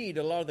you read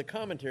a lot of the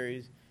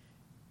commentaries,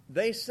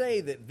 they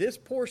say that this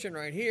portion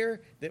right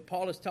here that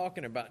Paul is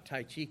talking about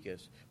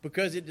Tychicus,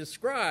 because it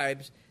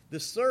describes the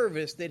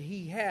service that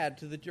he had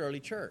to the early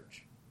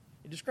church.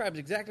 It describes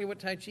exactly what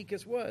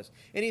Tychicus was.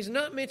 And he's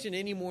not mentioned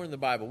anymore in the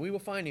Bible. We will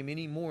find him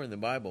anymore in the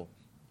Bible.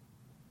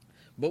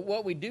 But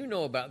what we do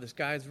know about this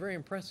guy is very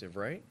impressive,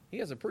 right? He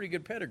has a pretty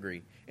good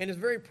pedigree and is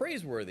very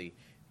praiseworthy.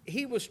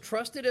 He was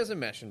trusted as a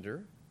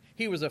messenger.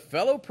 He was a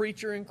fellow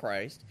preacher in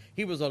Christ.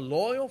 He was a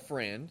loyal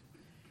friend.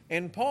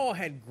 And Paul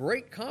had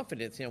great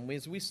confidence in him,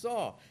 as we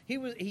saw. He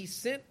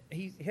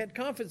had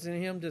confidence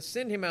in him to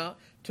send him out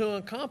to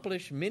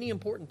accomplish many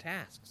important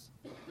tasks.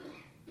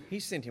 He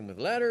sent him with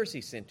letters.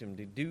 He sent him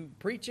to do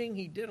preaching.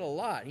 He did a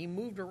lot. He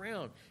moved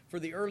around for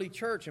the early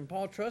church, and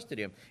Paul trusted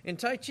him. And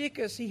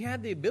Tychicus, he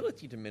had the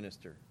ability to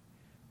minister.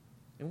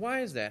 And why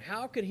is that?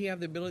 How could he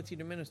have the ability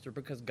to minister?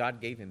 Because God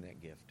gave him that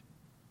gift,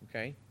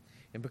 okay?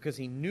 And because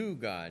he knew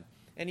God.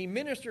 And he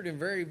ministered in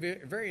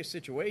various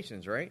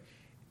situations, right?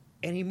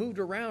 And he moved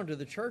around to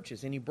the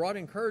churches, and he brought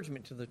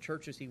encouragement to the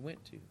churches he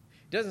went to.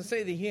 It doesn't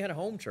say that he had a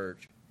home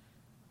church,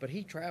 but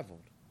he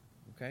traveled,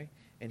 okay?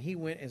 And he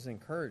went as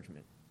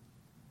encouragement.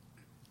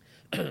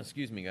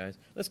 Excuse me, guys.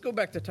 Let's go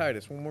back to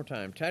Titus one more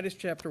time. Titus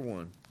chapter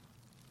 1.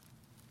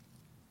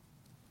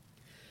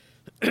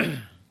 I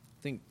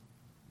think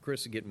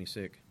Chris is getting me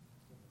sick.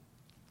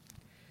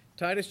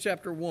 Titus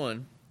chapter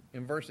 1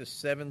 in verses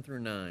 7 through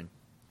 9.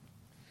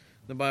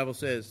 The Bible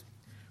says,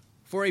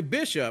 for a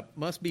bishop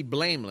must be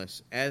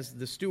blameless as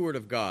the steward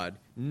of God,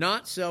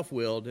 not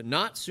self-willed,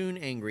 not soon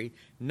angry,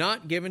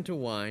 not given to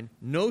wine,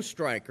 no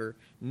striker,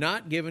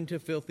 not given to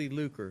filthy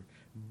lucre,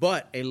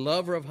 but a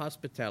lover of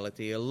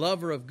hospitality, a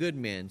lover of good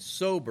men,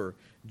 sober,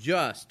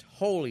 just,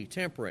 holy,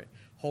 temperate,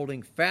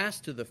 holding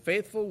fast to the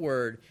faithful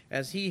word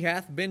as he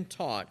hath been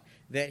taught,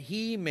 that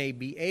he may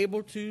be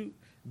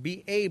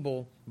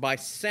able by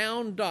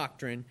sound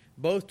doctrine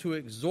both to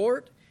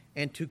exhort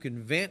and to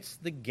convince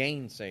the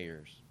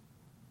gainsayers.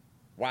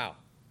 Wow.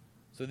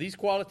 So these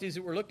qualities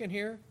that we're looking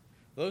here,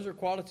 those are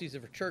qualities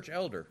of a church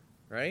elder,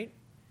 right?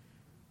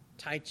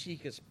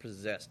 Tychicus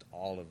possessed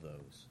all of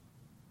those.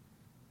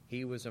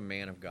 He was a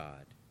man of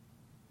God,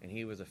 and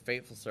he was a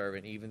faithful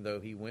servant even though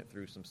he went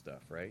through some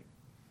stuff, right?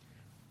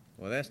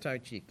 Well, that's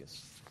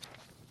Tychicus.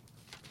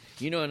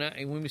 You know,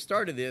 and when we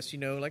started this, you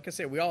know, like I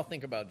said, we all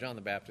think about John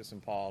the Baptist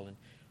and Paul and,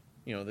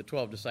 you know, the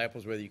 12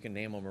 disciples, whether you can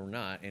name them or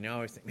not. And I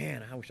always think,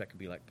 man, I wish I could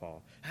be like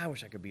Paul. I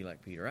wish I could be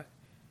like Peter.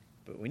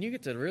 But when you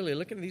get to really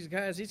look at these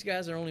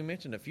guys are only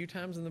mentioned a few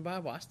times in the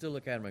Bible. I still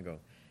look at them and go,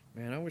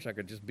 man, I wish I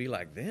could just be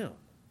like them.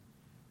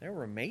 They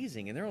were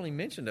amazing, and they're only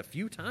mentioned a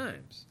few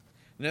times.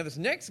 Now, this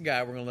next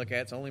guy we're going to look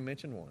at is only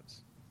mentioned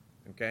once,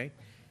 okay?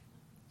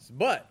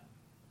 But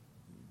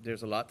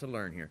there's a lot to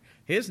learn here.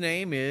 His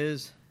name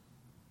is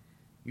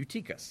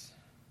Eutychus.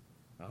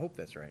 I hope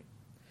that's right.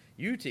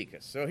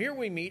 Eutychus. So here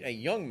we meet a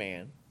young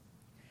man,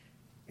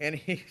 and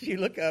if you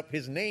look up,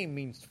 his name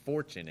means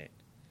fortunate.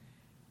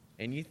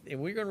 And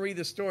we're going to read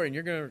the story, and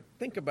you're going to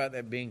think about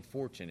that being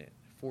fortunate,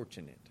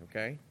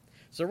 okay?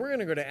 So we're going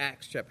to go to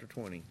Acts chapter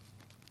 20.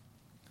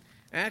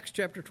 Acts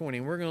chapter 20.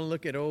 We're going to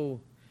look at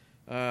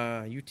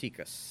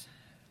Eutychus.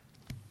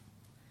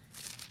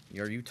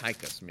 Or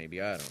Eutychus, maybe.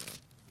 I don't know.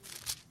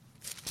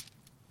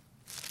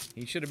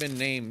 He should have been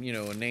named,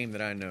 a name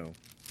that I know.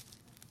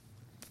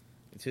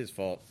 It's his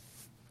fault.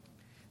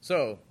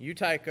 So,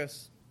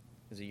 Eutychus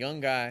is a young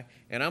guy,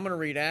 and I'm going to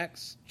read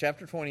Acts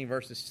chapter 20,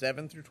 verses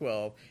 7 through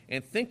 12,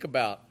 and think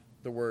about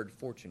the word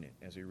fortunate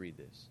as we read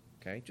this.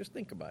 Okay? Just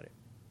think about it.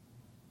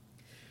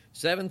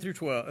 7 through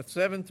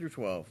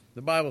 12,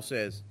 the Bible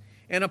says,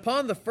 "And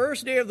upon the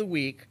first day of the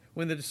week,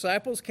 when the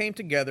disciples came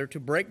together to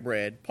break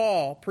bread,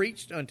 Paul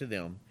preached unto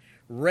them,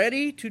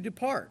 ready to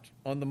depart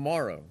on the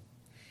morrow,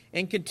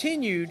 and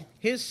continued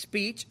his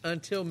speech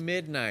until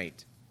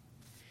midnight.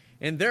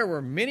 And there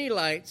were many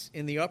lights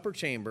in the upper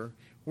chamber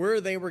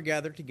where they were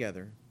gathered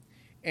together.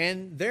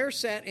 And there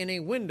sat in a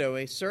window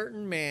a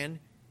certain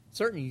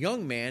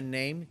young man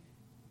named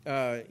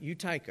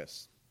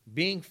Eutychus,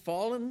 being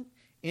fallen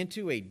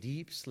into a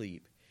deep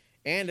sleep.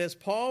 And as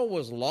Paul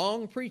was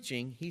long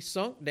preaching, he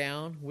sunk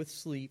down with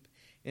sleep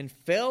and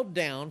fell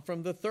down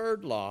from the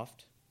third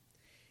loft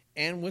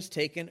and was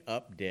taken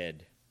up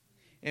dead.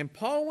 And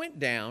Paul went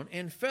down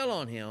and fell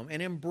on him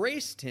and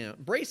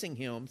embracing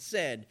him,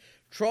 said,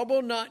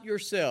 Trouble not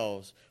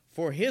yourselves,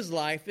 for his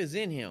life is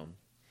in him.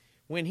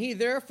 When he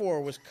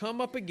therefore was come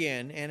up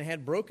again and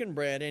had broken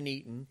bread and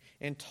eaten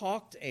and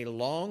talked a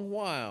long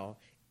while,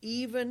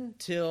 even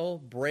till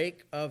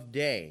break of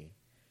day,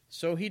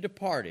 so he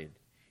departed.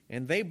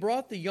 And they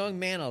brought the young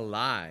man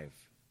alive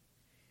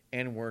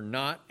and were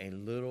not a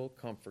little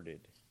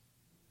comforted."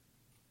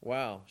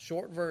 Wow,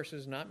 short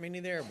verses, not many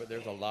there, but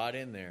there's a lot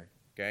in there.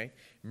 Okay,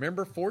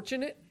 remember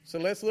fortunate? So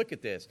let's look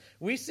at this.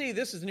 We see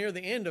this is near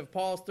the end of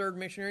Paul's third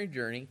missionary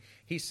journey.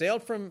 He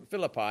sailed from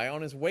Philippi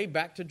on his way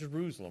back to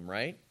Jerusalem,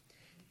 right?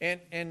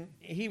 And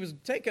he was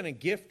taking a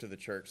gift to the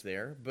church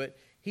there, but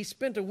he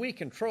spent a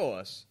week in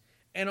Troas.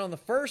 And on the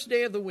first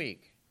day of the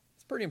week,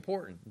 it's pretty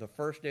important, the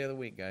first day of the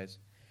week, guys.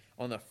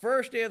 On the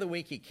first day of the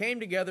week, he came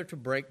together to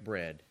break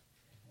bread.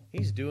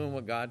 He's doing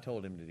what God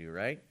told him to do,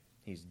 right?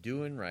 He's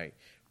doing right.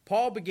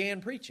 Paul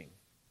began preaching.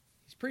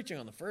 He's preaching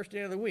on the first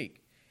day of the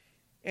week.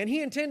 And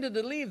he intended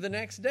to leave the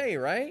next day,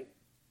 right?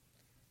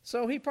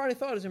 So he probably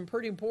thought it was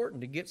pretty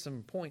important to get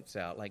some points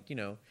out, like,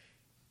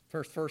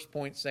 first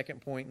point,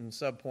 second point, and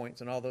sub-points,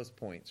 and all those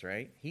points,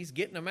 right? He's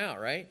getting them out,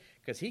 right?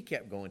 Because he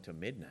kept going till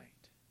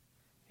midnight.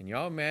 Can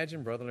y'all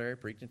imagine Brother Larry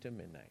preaching till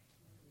midnight?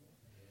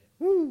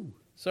 Woo!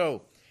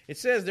 So it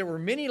says there were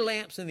many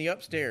lamps in the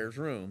upstairs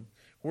room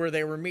where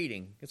they were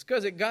meeting. It's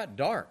because it got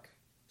dark.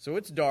 So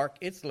it's dark,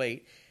 it's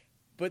late.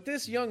 But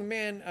this young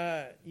man,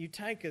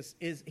 Eutychus,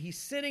 he's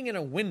sitting in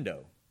a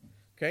window,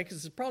 okay,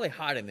 because it's probably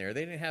hot in there.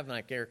 They didn't have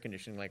air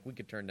conditioning like we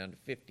could turn down to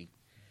 50.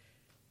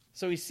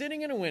 So he's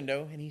sitting in a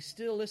window, and he's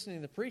still listening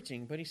to the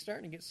preaching, but he's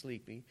starting to get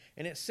sleepy.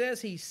 And it says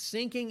he's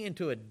sinking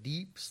into a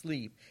deep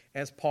sleep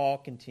as Paul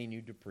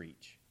continued to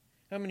preach.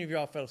 How many of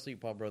y'all fell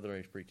asleep while Brother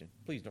Larry's preaching?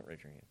 Please don't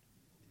raise your hand,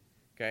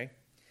 okay?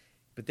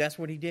 But that's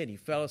what he did. He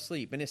fell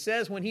asleep. And it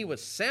says when he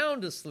was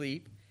sound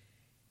asleep,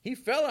 he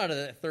fell out of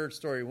that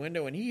third-story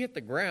window, and he hit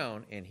the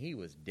ground, and he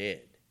was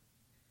dead.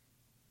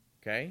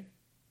 Okay?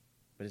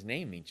 But his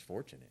name means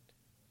fortunate.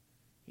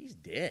 He's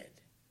dead.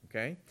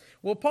 Okay?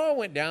 Well, Paul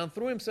went down,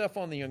 threw himself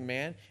on the young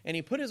man, and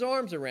he put his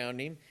arms around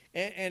him,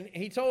 and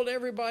he told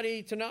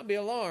everybody to not be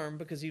alarmed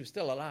because he was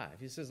still alive.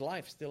 He says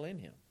life's still in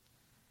him.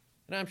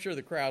 And I'm sure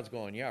the crowd's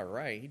going, yeah,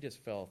 right. He just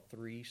fell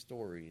 3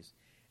 stories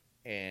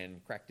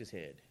and cracked his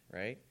head,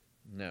 right?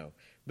 No.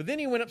 But then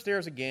he went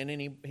upstairs again,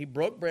 and he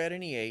broke bread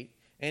and he ate.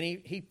 And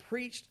he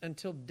preached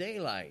until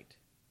daylight.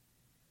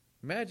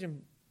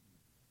 Imagine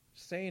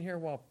staying here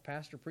while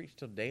pastor preached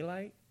till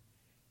daylight.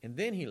 And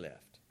then he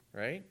left,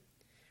 right?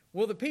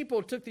 Well, the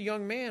people took the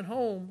young man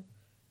home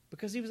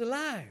because he was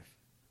alive.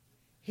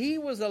 He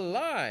was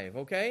alive,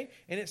 okay?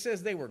 And it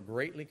says they were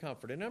greatly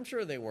comforted. And I'm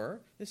sure they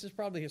were. This is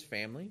probably his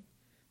family.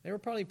 They were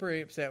probably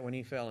pretty upset when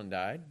he fell and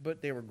died,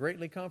 but they were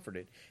greatly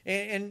comforted.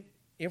 And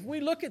if we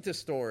look at this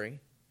story,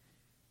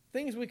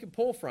 things we could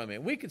pull from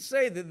it. We could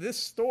say that this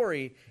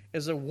story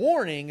is a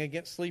warning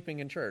against sleeping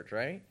in church,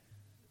 right?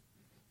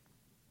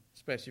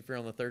 Especially if you're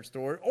on the third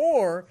story.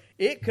 Or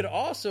it could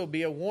also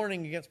be a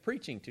warning against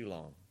preaching too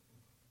long.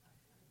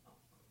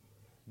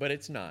 But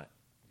it's not.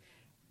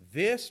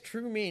 This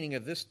true meaning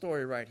of this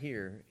story right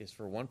here is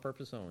for one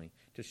purpose only,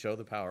 to show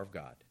the power of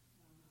God,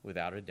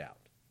 without a doubt.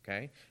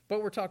 Okay?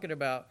 But we're talking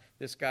about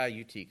this guy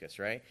Eutychus,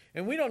 right?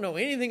 And we don't know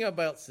anything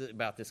about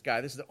this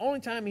guy. This is the only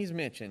time he's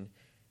mentioned,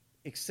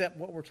 except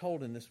what we're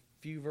told in this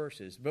few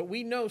verses. But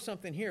we know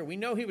something here. We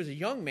know he was a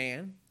young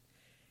man.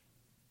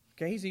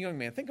 Okay, he's a young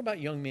man. Think about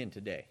young men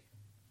today.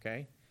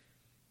 Okay?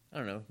 I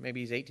don't know. Maybe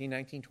he's 18,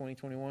 19, 20,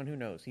 21. Who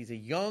knows? He's a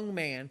young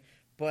man,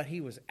 but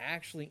he was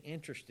actually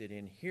interested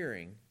in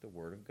hearing the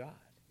Word of God.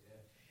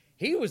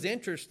 He was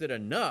interested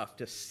enough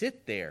to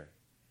sit there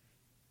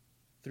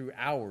through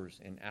hours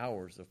and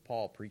hours of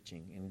Paul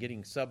preaching and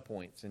getting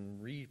subpoints and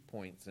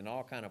re-points and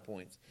all kind of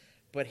points.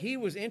 But he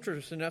was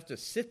interested enough to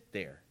sit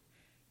there.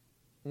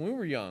 When we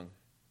were young,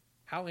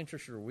 how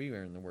interested were we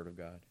in the Word of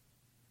God?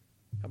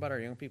 How about our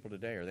young people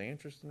today? Are they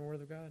interested in the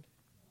Word of God?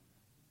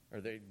 Or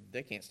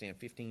they can't stand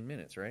 15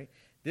 minutes, right?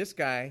 This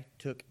guy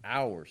took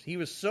hours. He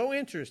was so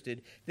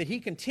interested that he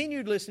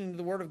continued listening to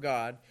the Word of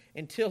God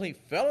until he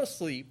fell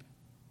asleep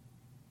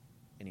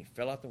and he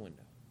fell out the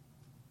window.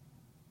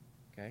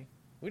 Okay?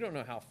 We don't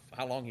know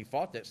how long he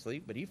fought that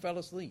sleep, but he fell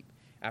asleep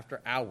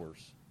after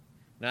hours.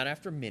 Not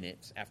after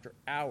minutes, after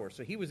hours.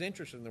 So he was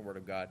interested in the Word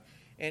of God.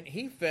 And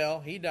he fell,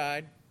 he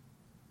died,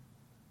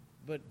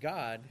 but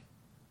God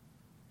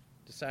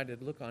decided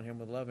to look on him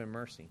with love and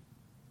mercy.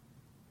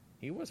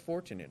 He was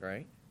fortunate,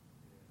 right?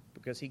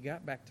 Because he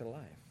got back to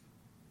life.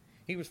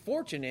 He was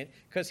fortunate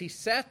because he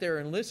sat there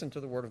and listened to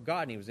the Word of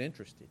God and he was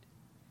interested.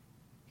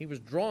 He was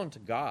drawn to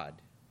God.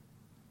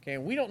 Okay,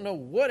 and we don't know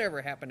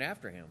whatever happened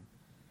after him,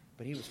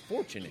 but he was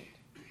fortunate.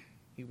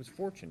 He was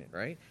fortunate,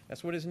 right?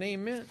 That's what his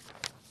name meant.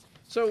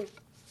 So,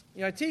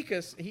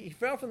 Tychus, he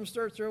fell from the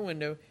third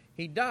window.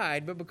 He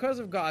died, but because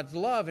of God's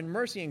love and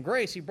mercy and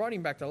grace, he brought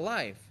him back to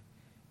life.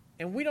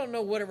 And we don't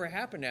know whatever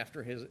happened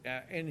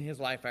in his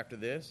life after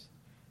this.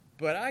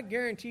 But I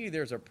guarantee you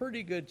there's a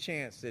pretty good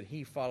chance that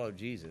he followed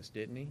Jesus,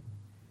 didn't he?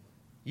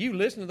 You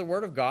listen to the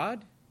Word of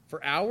God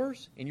for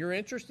hours, and you're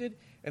interested,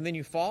 and then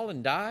you fall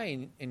and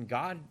die, and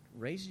God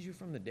raises you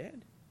from the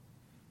dead?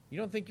 You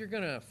don't think you're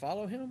going to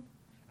follow him?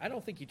 I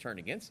don't think you turn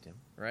against him,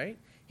 right?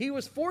 He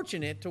was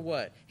fortunate to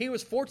what? He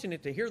was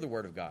fortunate to hear the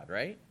Word of God,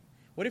 right?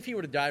 What if he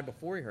would have died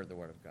before he heard the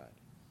Word of God?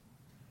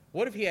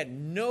 What if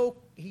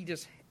he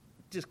just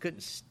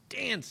couldn't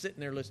stand sitting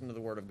there listening to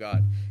the Word of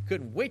God,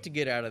 couldn't wait to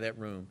get out of that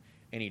room,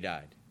 and he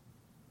died?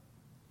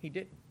 He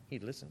didn't. He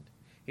listened.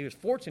 He was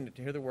fortunate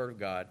to hear the Word of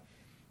God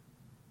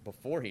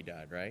before he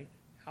died, right?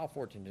 How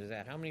fortunate is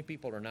that? How many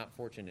people are not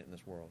fortunate in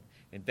this world,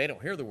 and they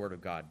don't hear the Word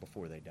of God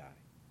before they die?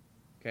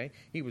 Okay?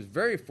 He was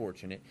very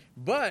fortunate,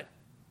 but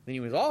then he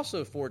was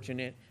also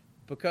fortunate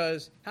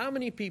because how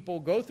many people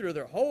go through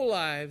their whole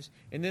lives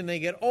and then they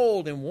get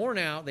old and worn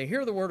out, they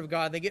hear the Word of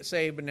God, they get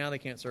saved, but now they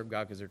can't serve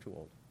God because they're too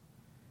old.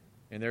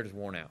 And they're just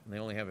worn out, and they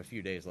only have a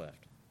few days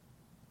left.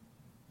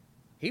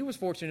 He was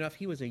fortunate enough,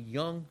 he was a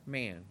young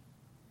man.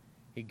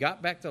 He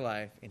got back to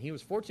life, and he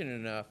was fortunate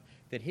enough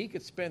that he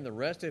could spend the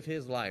rest of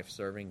his life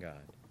serving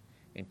God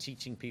and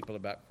teaching people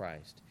about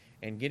Christ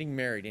and getting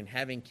married and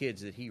having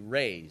kids that he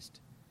raised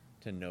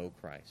to know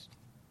Christ.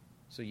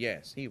 So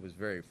yes, he was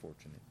very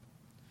fortunate.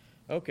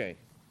 Okay.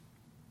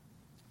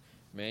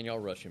 Man, y'all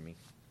rushing me.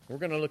 We're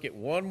going to look at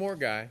one more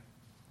guy.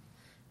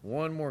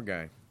 One more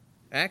guy.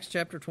 Acts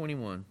chapter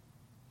 21.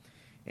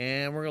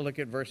 And we're going to look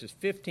at verses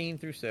 15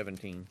 through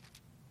 17.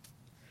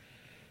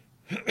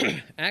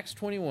 Acts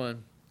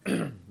 21,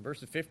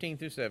 verses 15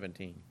 through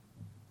 17.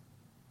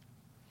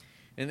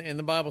 And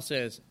the Bible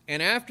says,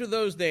 "And after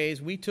those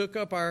days we took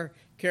up our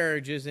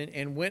carriages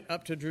and went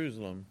up to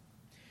Jerusalem.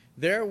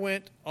 There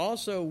went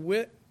with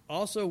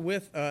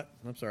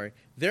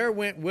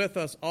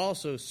us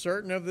also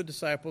certain of the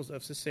disciples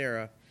of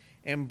Caesarea,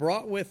 and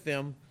brought with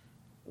them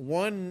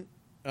one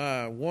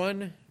I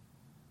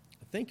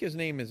think his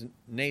name is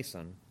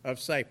Nason of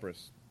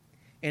Cyprus,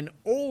 an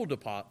old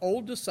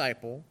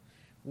disciple,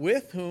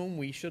 with whom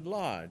we should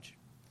lodge.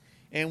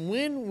 And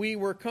when we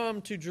were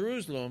come to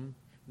Jerusalem,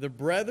 the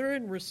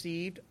brethren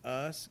received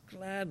us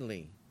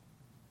gladly."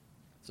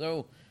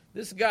 So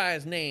this guy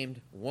is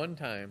named one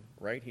time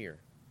right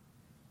here.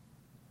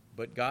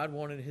 But God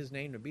wanted his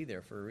name to be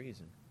there for a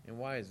reason. And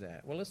why is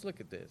that? Well, let's look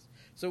at this.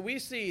 So we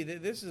see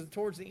that this is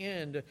towards the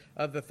end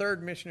of the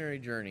third missionary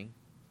journey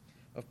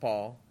of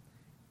Paul.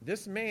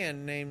 This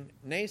man named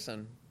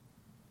Nason,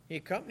 he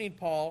accompanied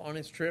Paul on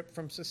his trip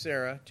from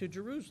Caesarea to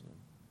Jerusalem.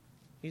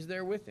 He's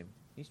there with him.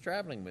 He's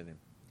traveling with him.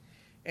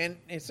 And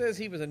it says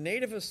he was a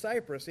native of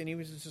Cyprus, and he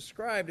was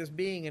described as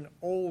being an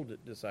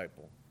old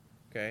disciple.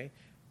 Okay?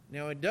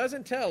 Now, it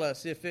doesn't tell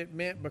us if it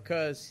meant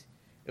because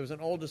it was an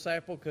old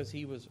disciple because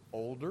he was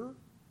older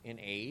in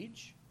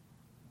age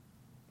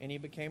and he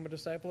became a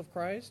disciple of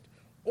Christ,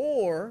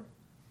 or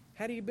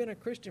had he been a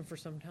Christian for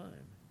some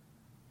time?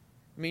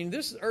 I mean,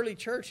 this early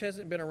church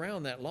hasn't been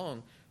around that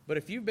long, but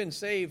if you've been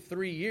saved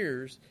 3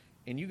 years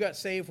and you got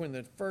saved when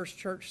the first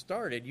church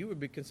started, you would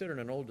be considered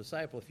an old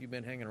disciple if you've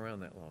been hanging around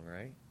that long,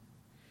 right?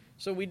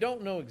 So we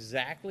don't know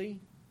exactly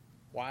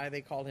why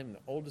they called him the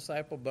old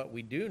disciple, but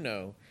we do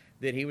know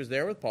that he was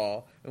there with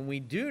Paul, and we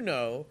do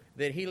know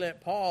that he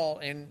let Paul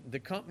and the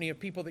company of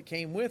people that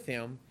came with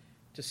him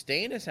to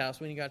stay in his house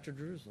when he got to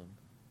Jerusalem.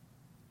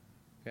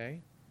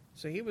 Okay?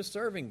 So he was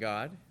serving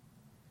God,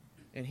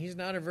 and he's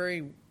not a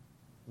very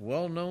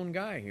well-known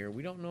guy here.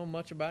 We don't know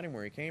much about him,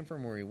 where he came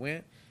from, where he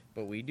went,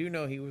 but we do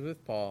know he was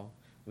with Paul.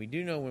 We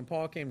do know when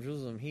Paul came to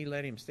Jerusalem, he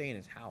let him stay in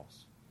his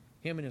house,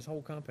 him and his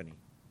whole company.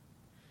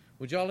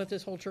 Would y'all let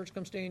this whole church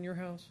come stay in your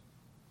house?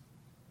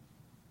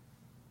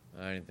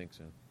 I didn't think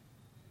so.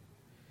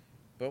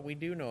 But we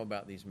do know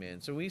about these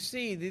men. So we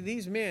see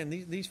these men,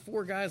 these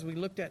four guys we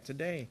looked at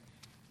today,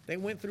 they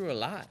went through a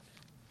lot.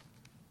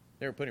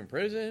 They were put in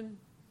prison.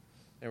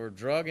 They were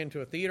drugged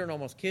into a theater and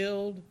almost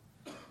killed.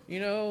 You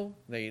know,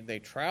 they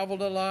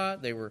traveled a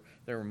lot. They were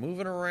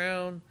moving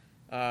around.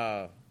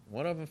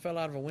 One of them fell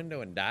out of a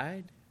window and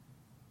died.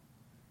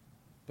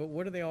 But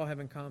what do they all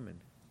have in common?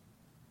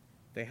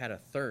 They had a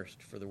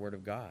thirst for the Word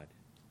of God,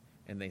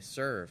 and they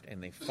served,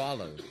 and they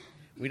followed.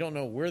 We don't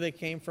know where they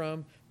came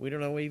from. We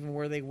don't know even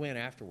where they went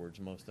afterwards,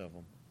 most of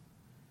them.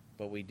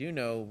 But we do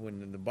know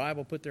when the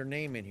Bible put their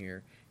name in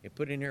here, it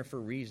put in here for a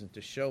reason, to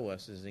show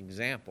us as an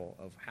example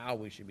of how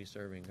we should be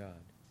serving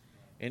God.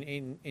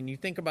 And you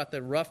think about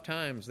the rough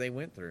times they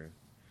went through,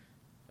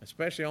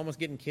 especially almost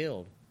getting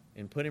killed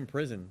and put in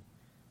prison,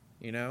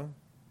 you know.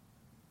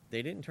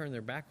 They didn't turn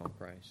their back on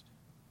Christ.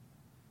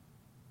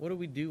 What do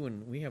we do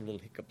when we have little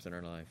hiccups in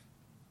our life?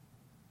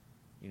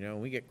 You know,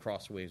 we get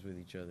crossways with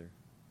each other.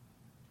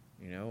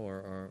 You know,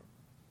 or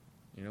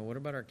you know, what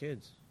about our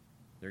kids?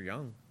 They're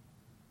young.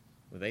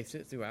 Will they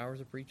sit through hours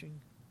of preaching?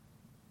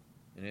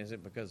 And is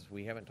it because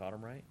we haven't taught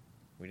them right?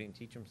 We didn't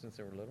teach them since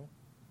they were little?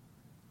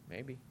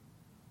 Maybe.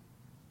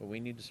 But we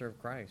need to serve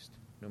Christ,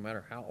 no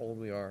matter how old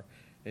we are.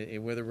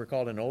 Whether we're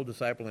called an old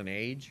disciple in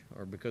age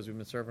or because we've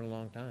been serving a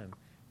long time,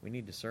 we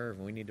need to serve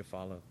and we need to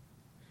follow.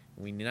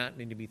 We not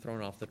need to be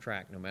thrown off the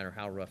track no matter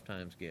how rough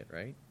times get,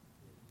 right?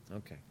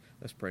 Okay,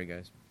 let's pray,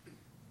 guys.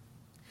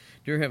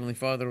 Dear Heavenly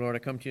Father, Lord, I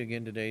come to you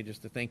again today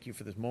just to thank you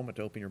for this moment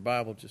to open your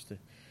Bible, just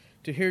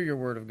to hear your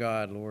word of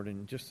God, Lord,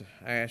 and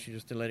I ask you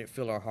just to let it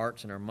fill our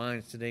hearts and our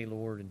minds today,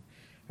 Lord, and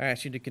I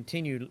ask you to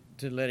continue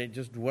to let it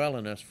just dwell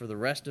in us for the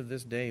rest of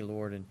this day,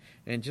 Lord,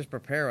 and just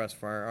prepare us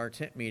for our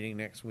tent meeting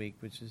next week,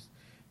 which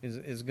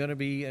is going to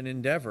be an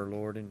endeavor,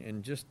 Lord,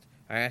 and just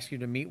I ask you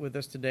to meet with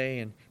us today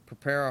and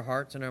prepare our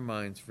hearts and our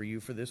minds for you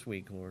for this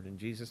week, Lord. In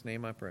Jesus'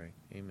 name I pray.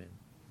 Amen.